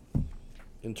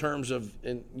 In terms of,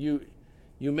 and you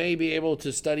may be able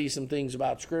to study some things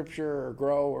about Scripture or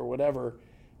grow or whatever,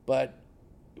 but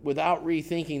without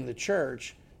rethinking the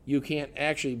church, you can't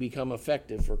actually become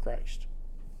effective for Christ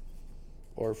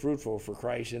or fruitful for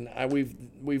Christ. And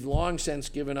we've long since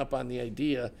given up on the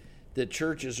idea that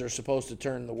churches are supposed to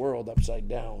turn the world upside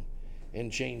down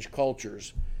and change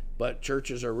cultures. But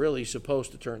churches are really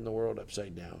supposed to turn the world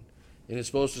upside down. And it's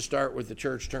supposed to start with the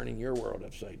church turning your world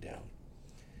upside down.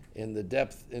 And the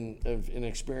depth of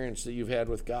experience that you've had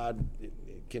with God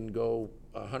can go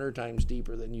 100 times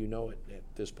deeper than you know it at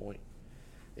this point.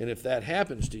 And if that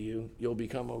happens to you, you'll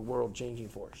become a world-changing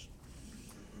force.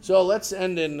 So let's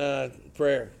end in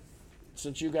prayer.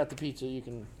 Since you got the pizza, you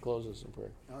can close us in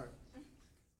prayer. All right.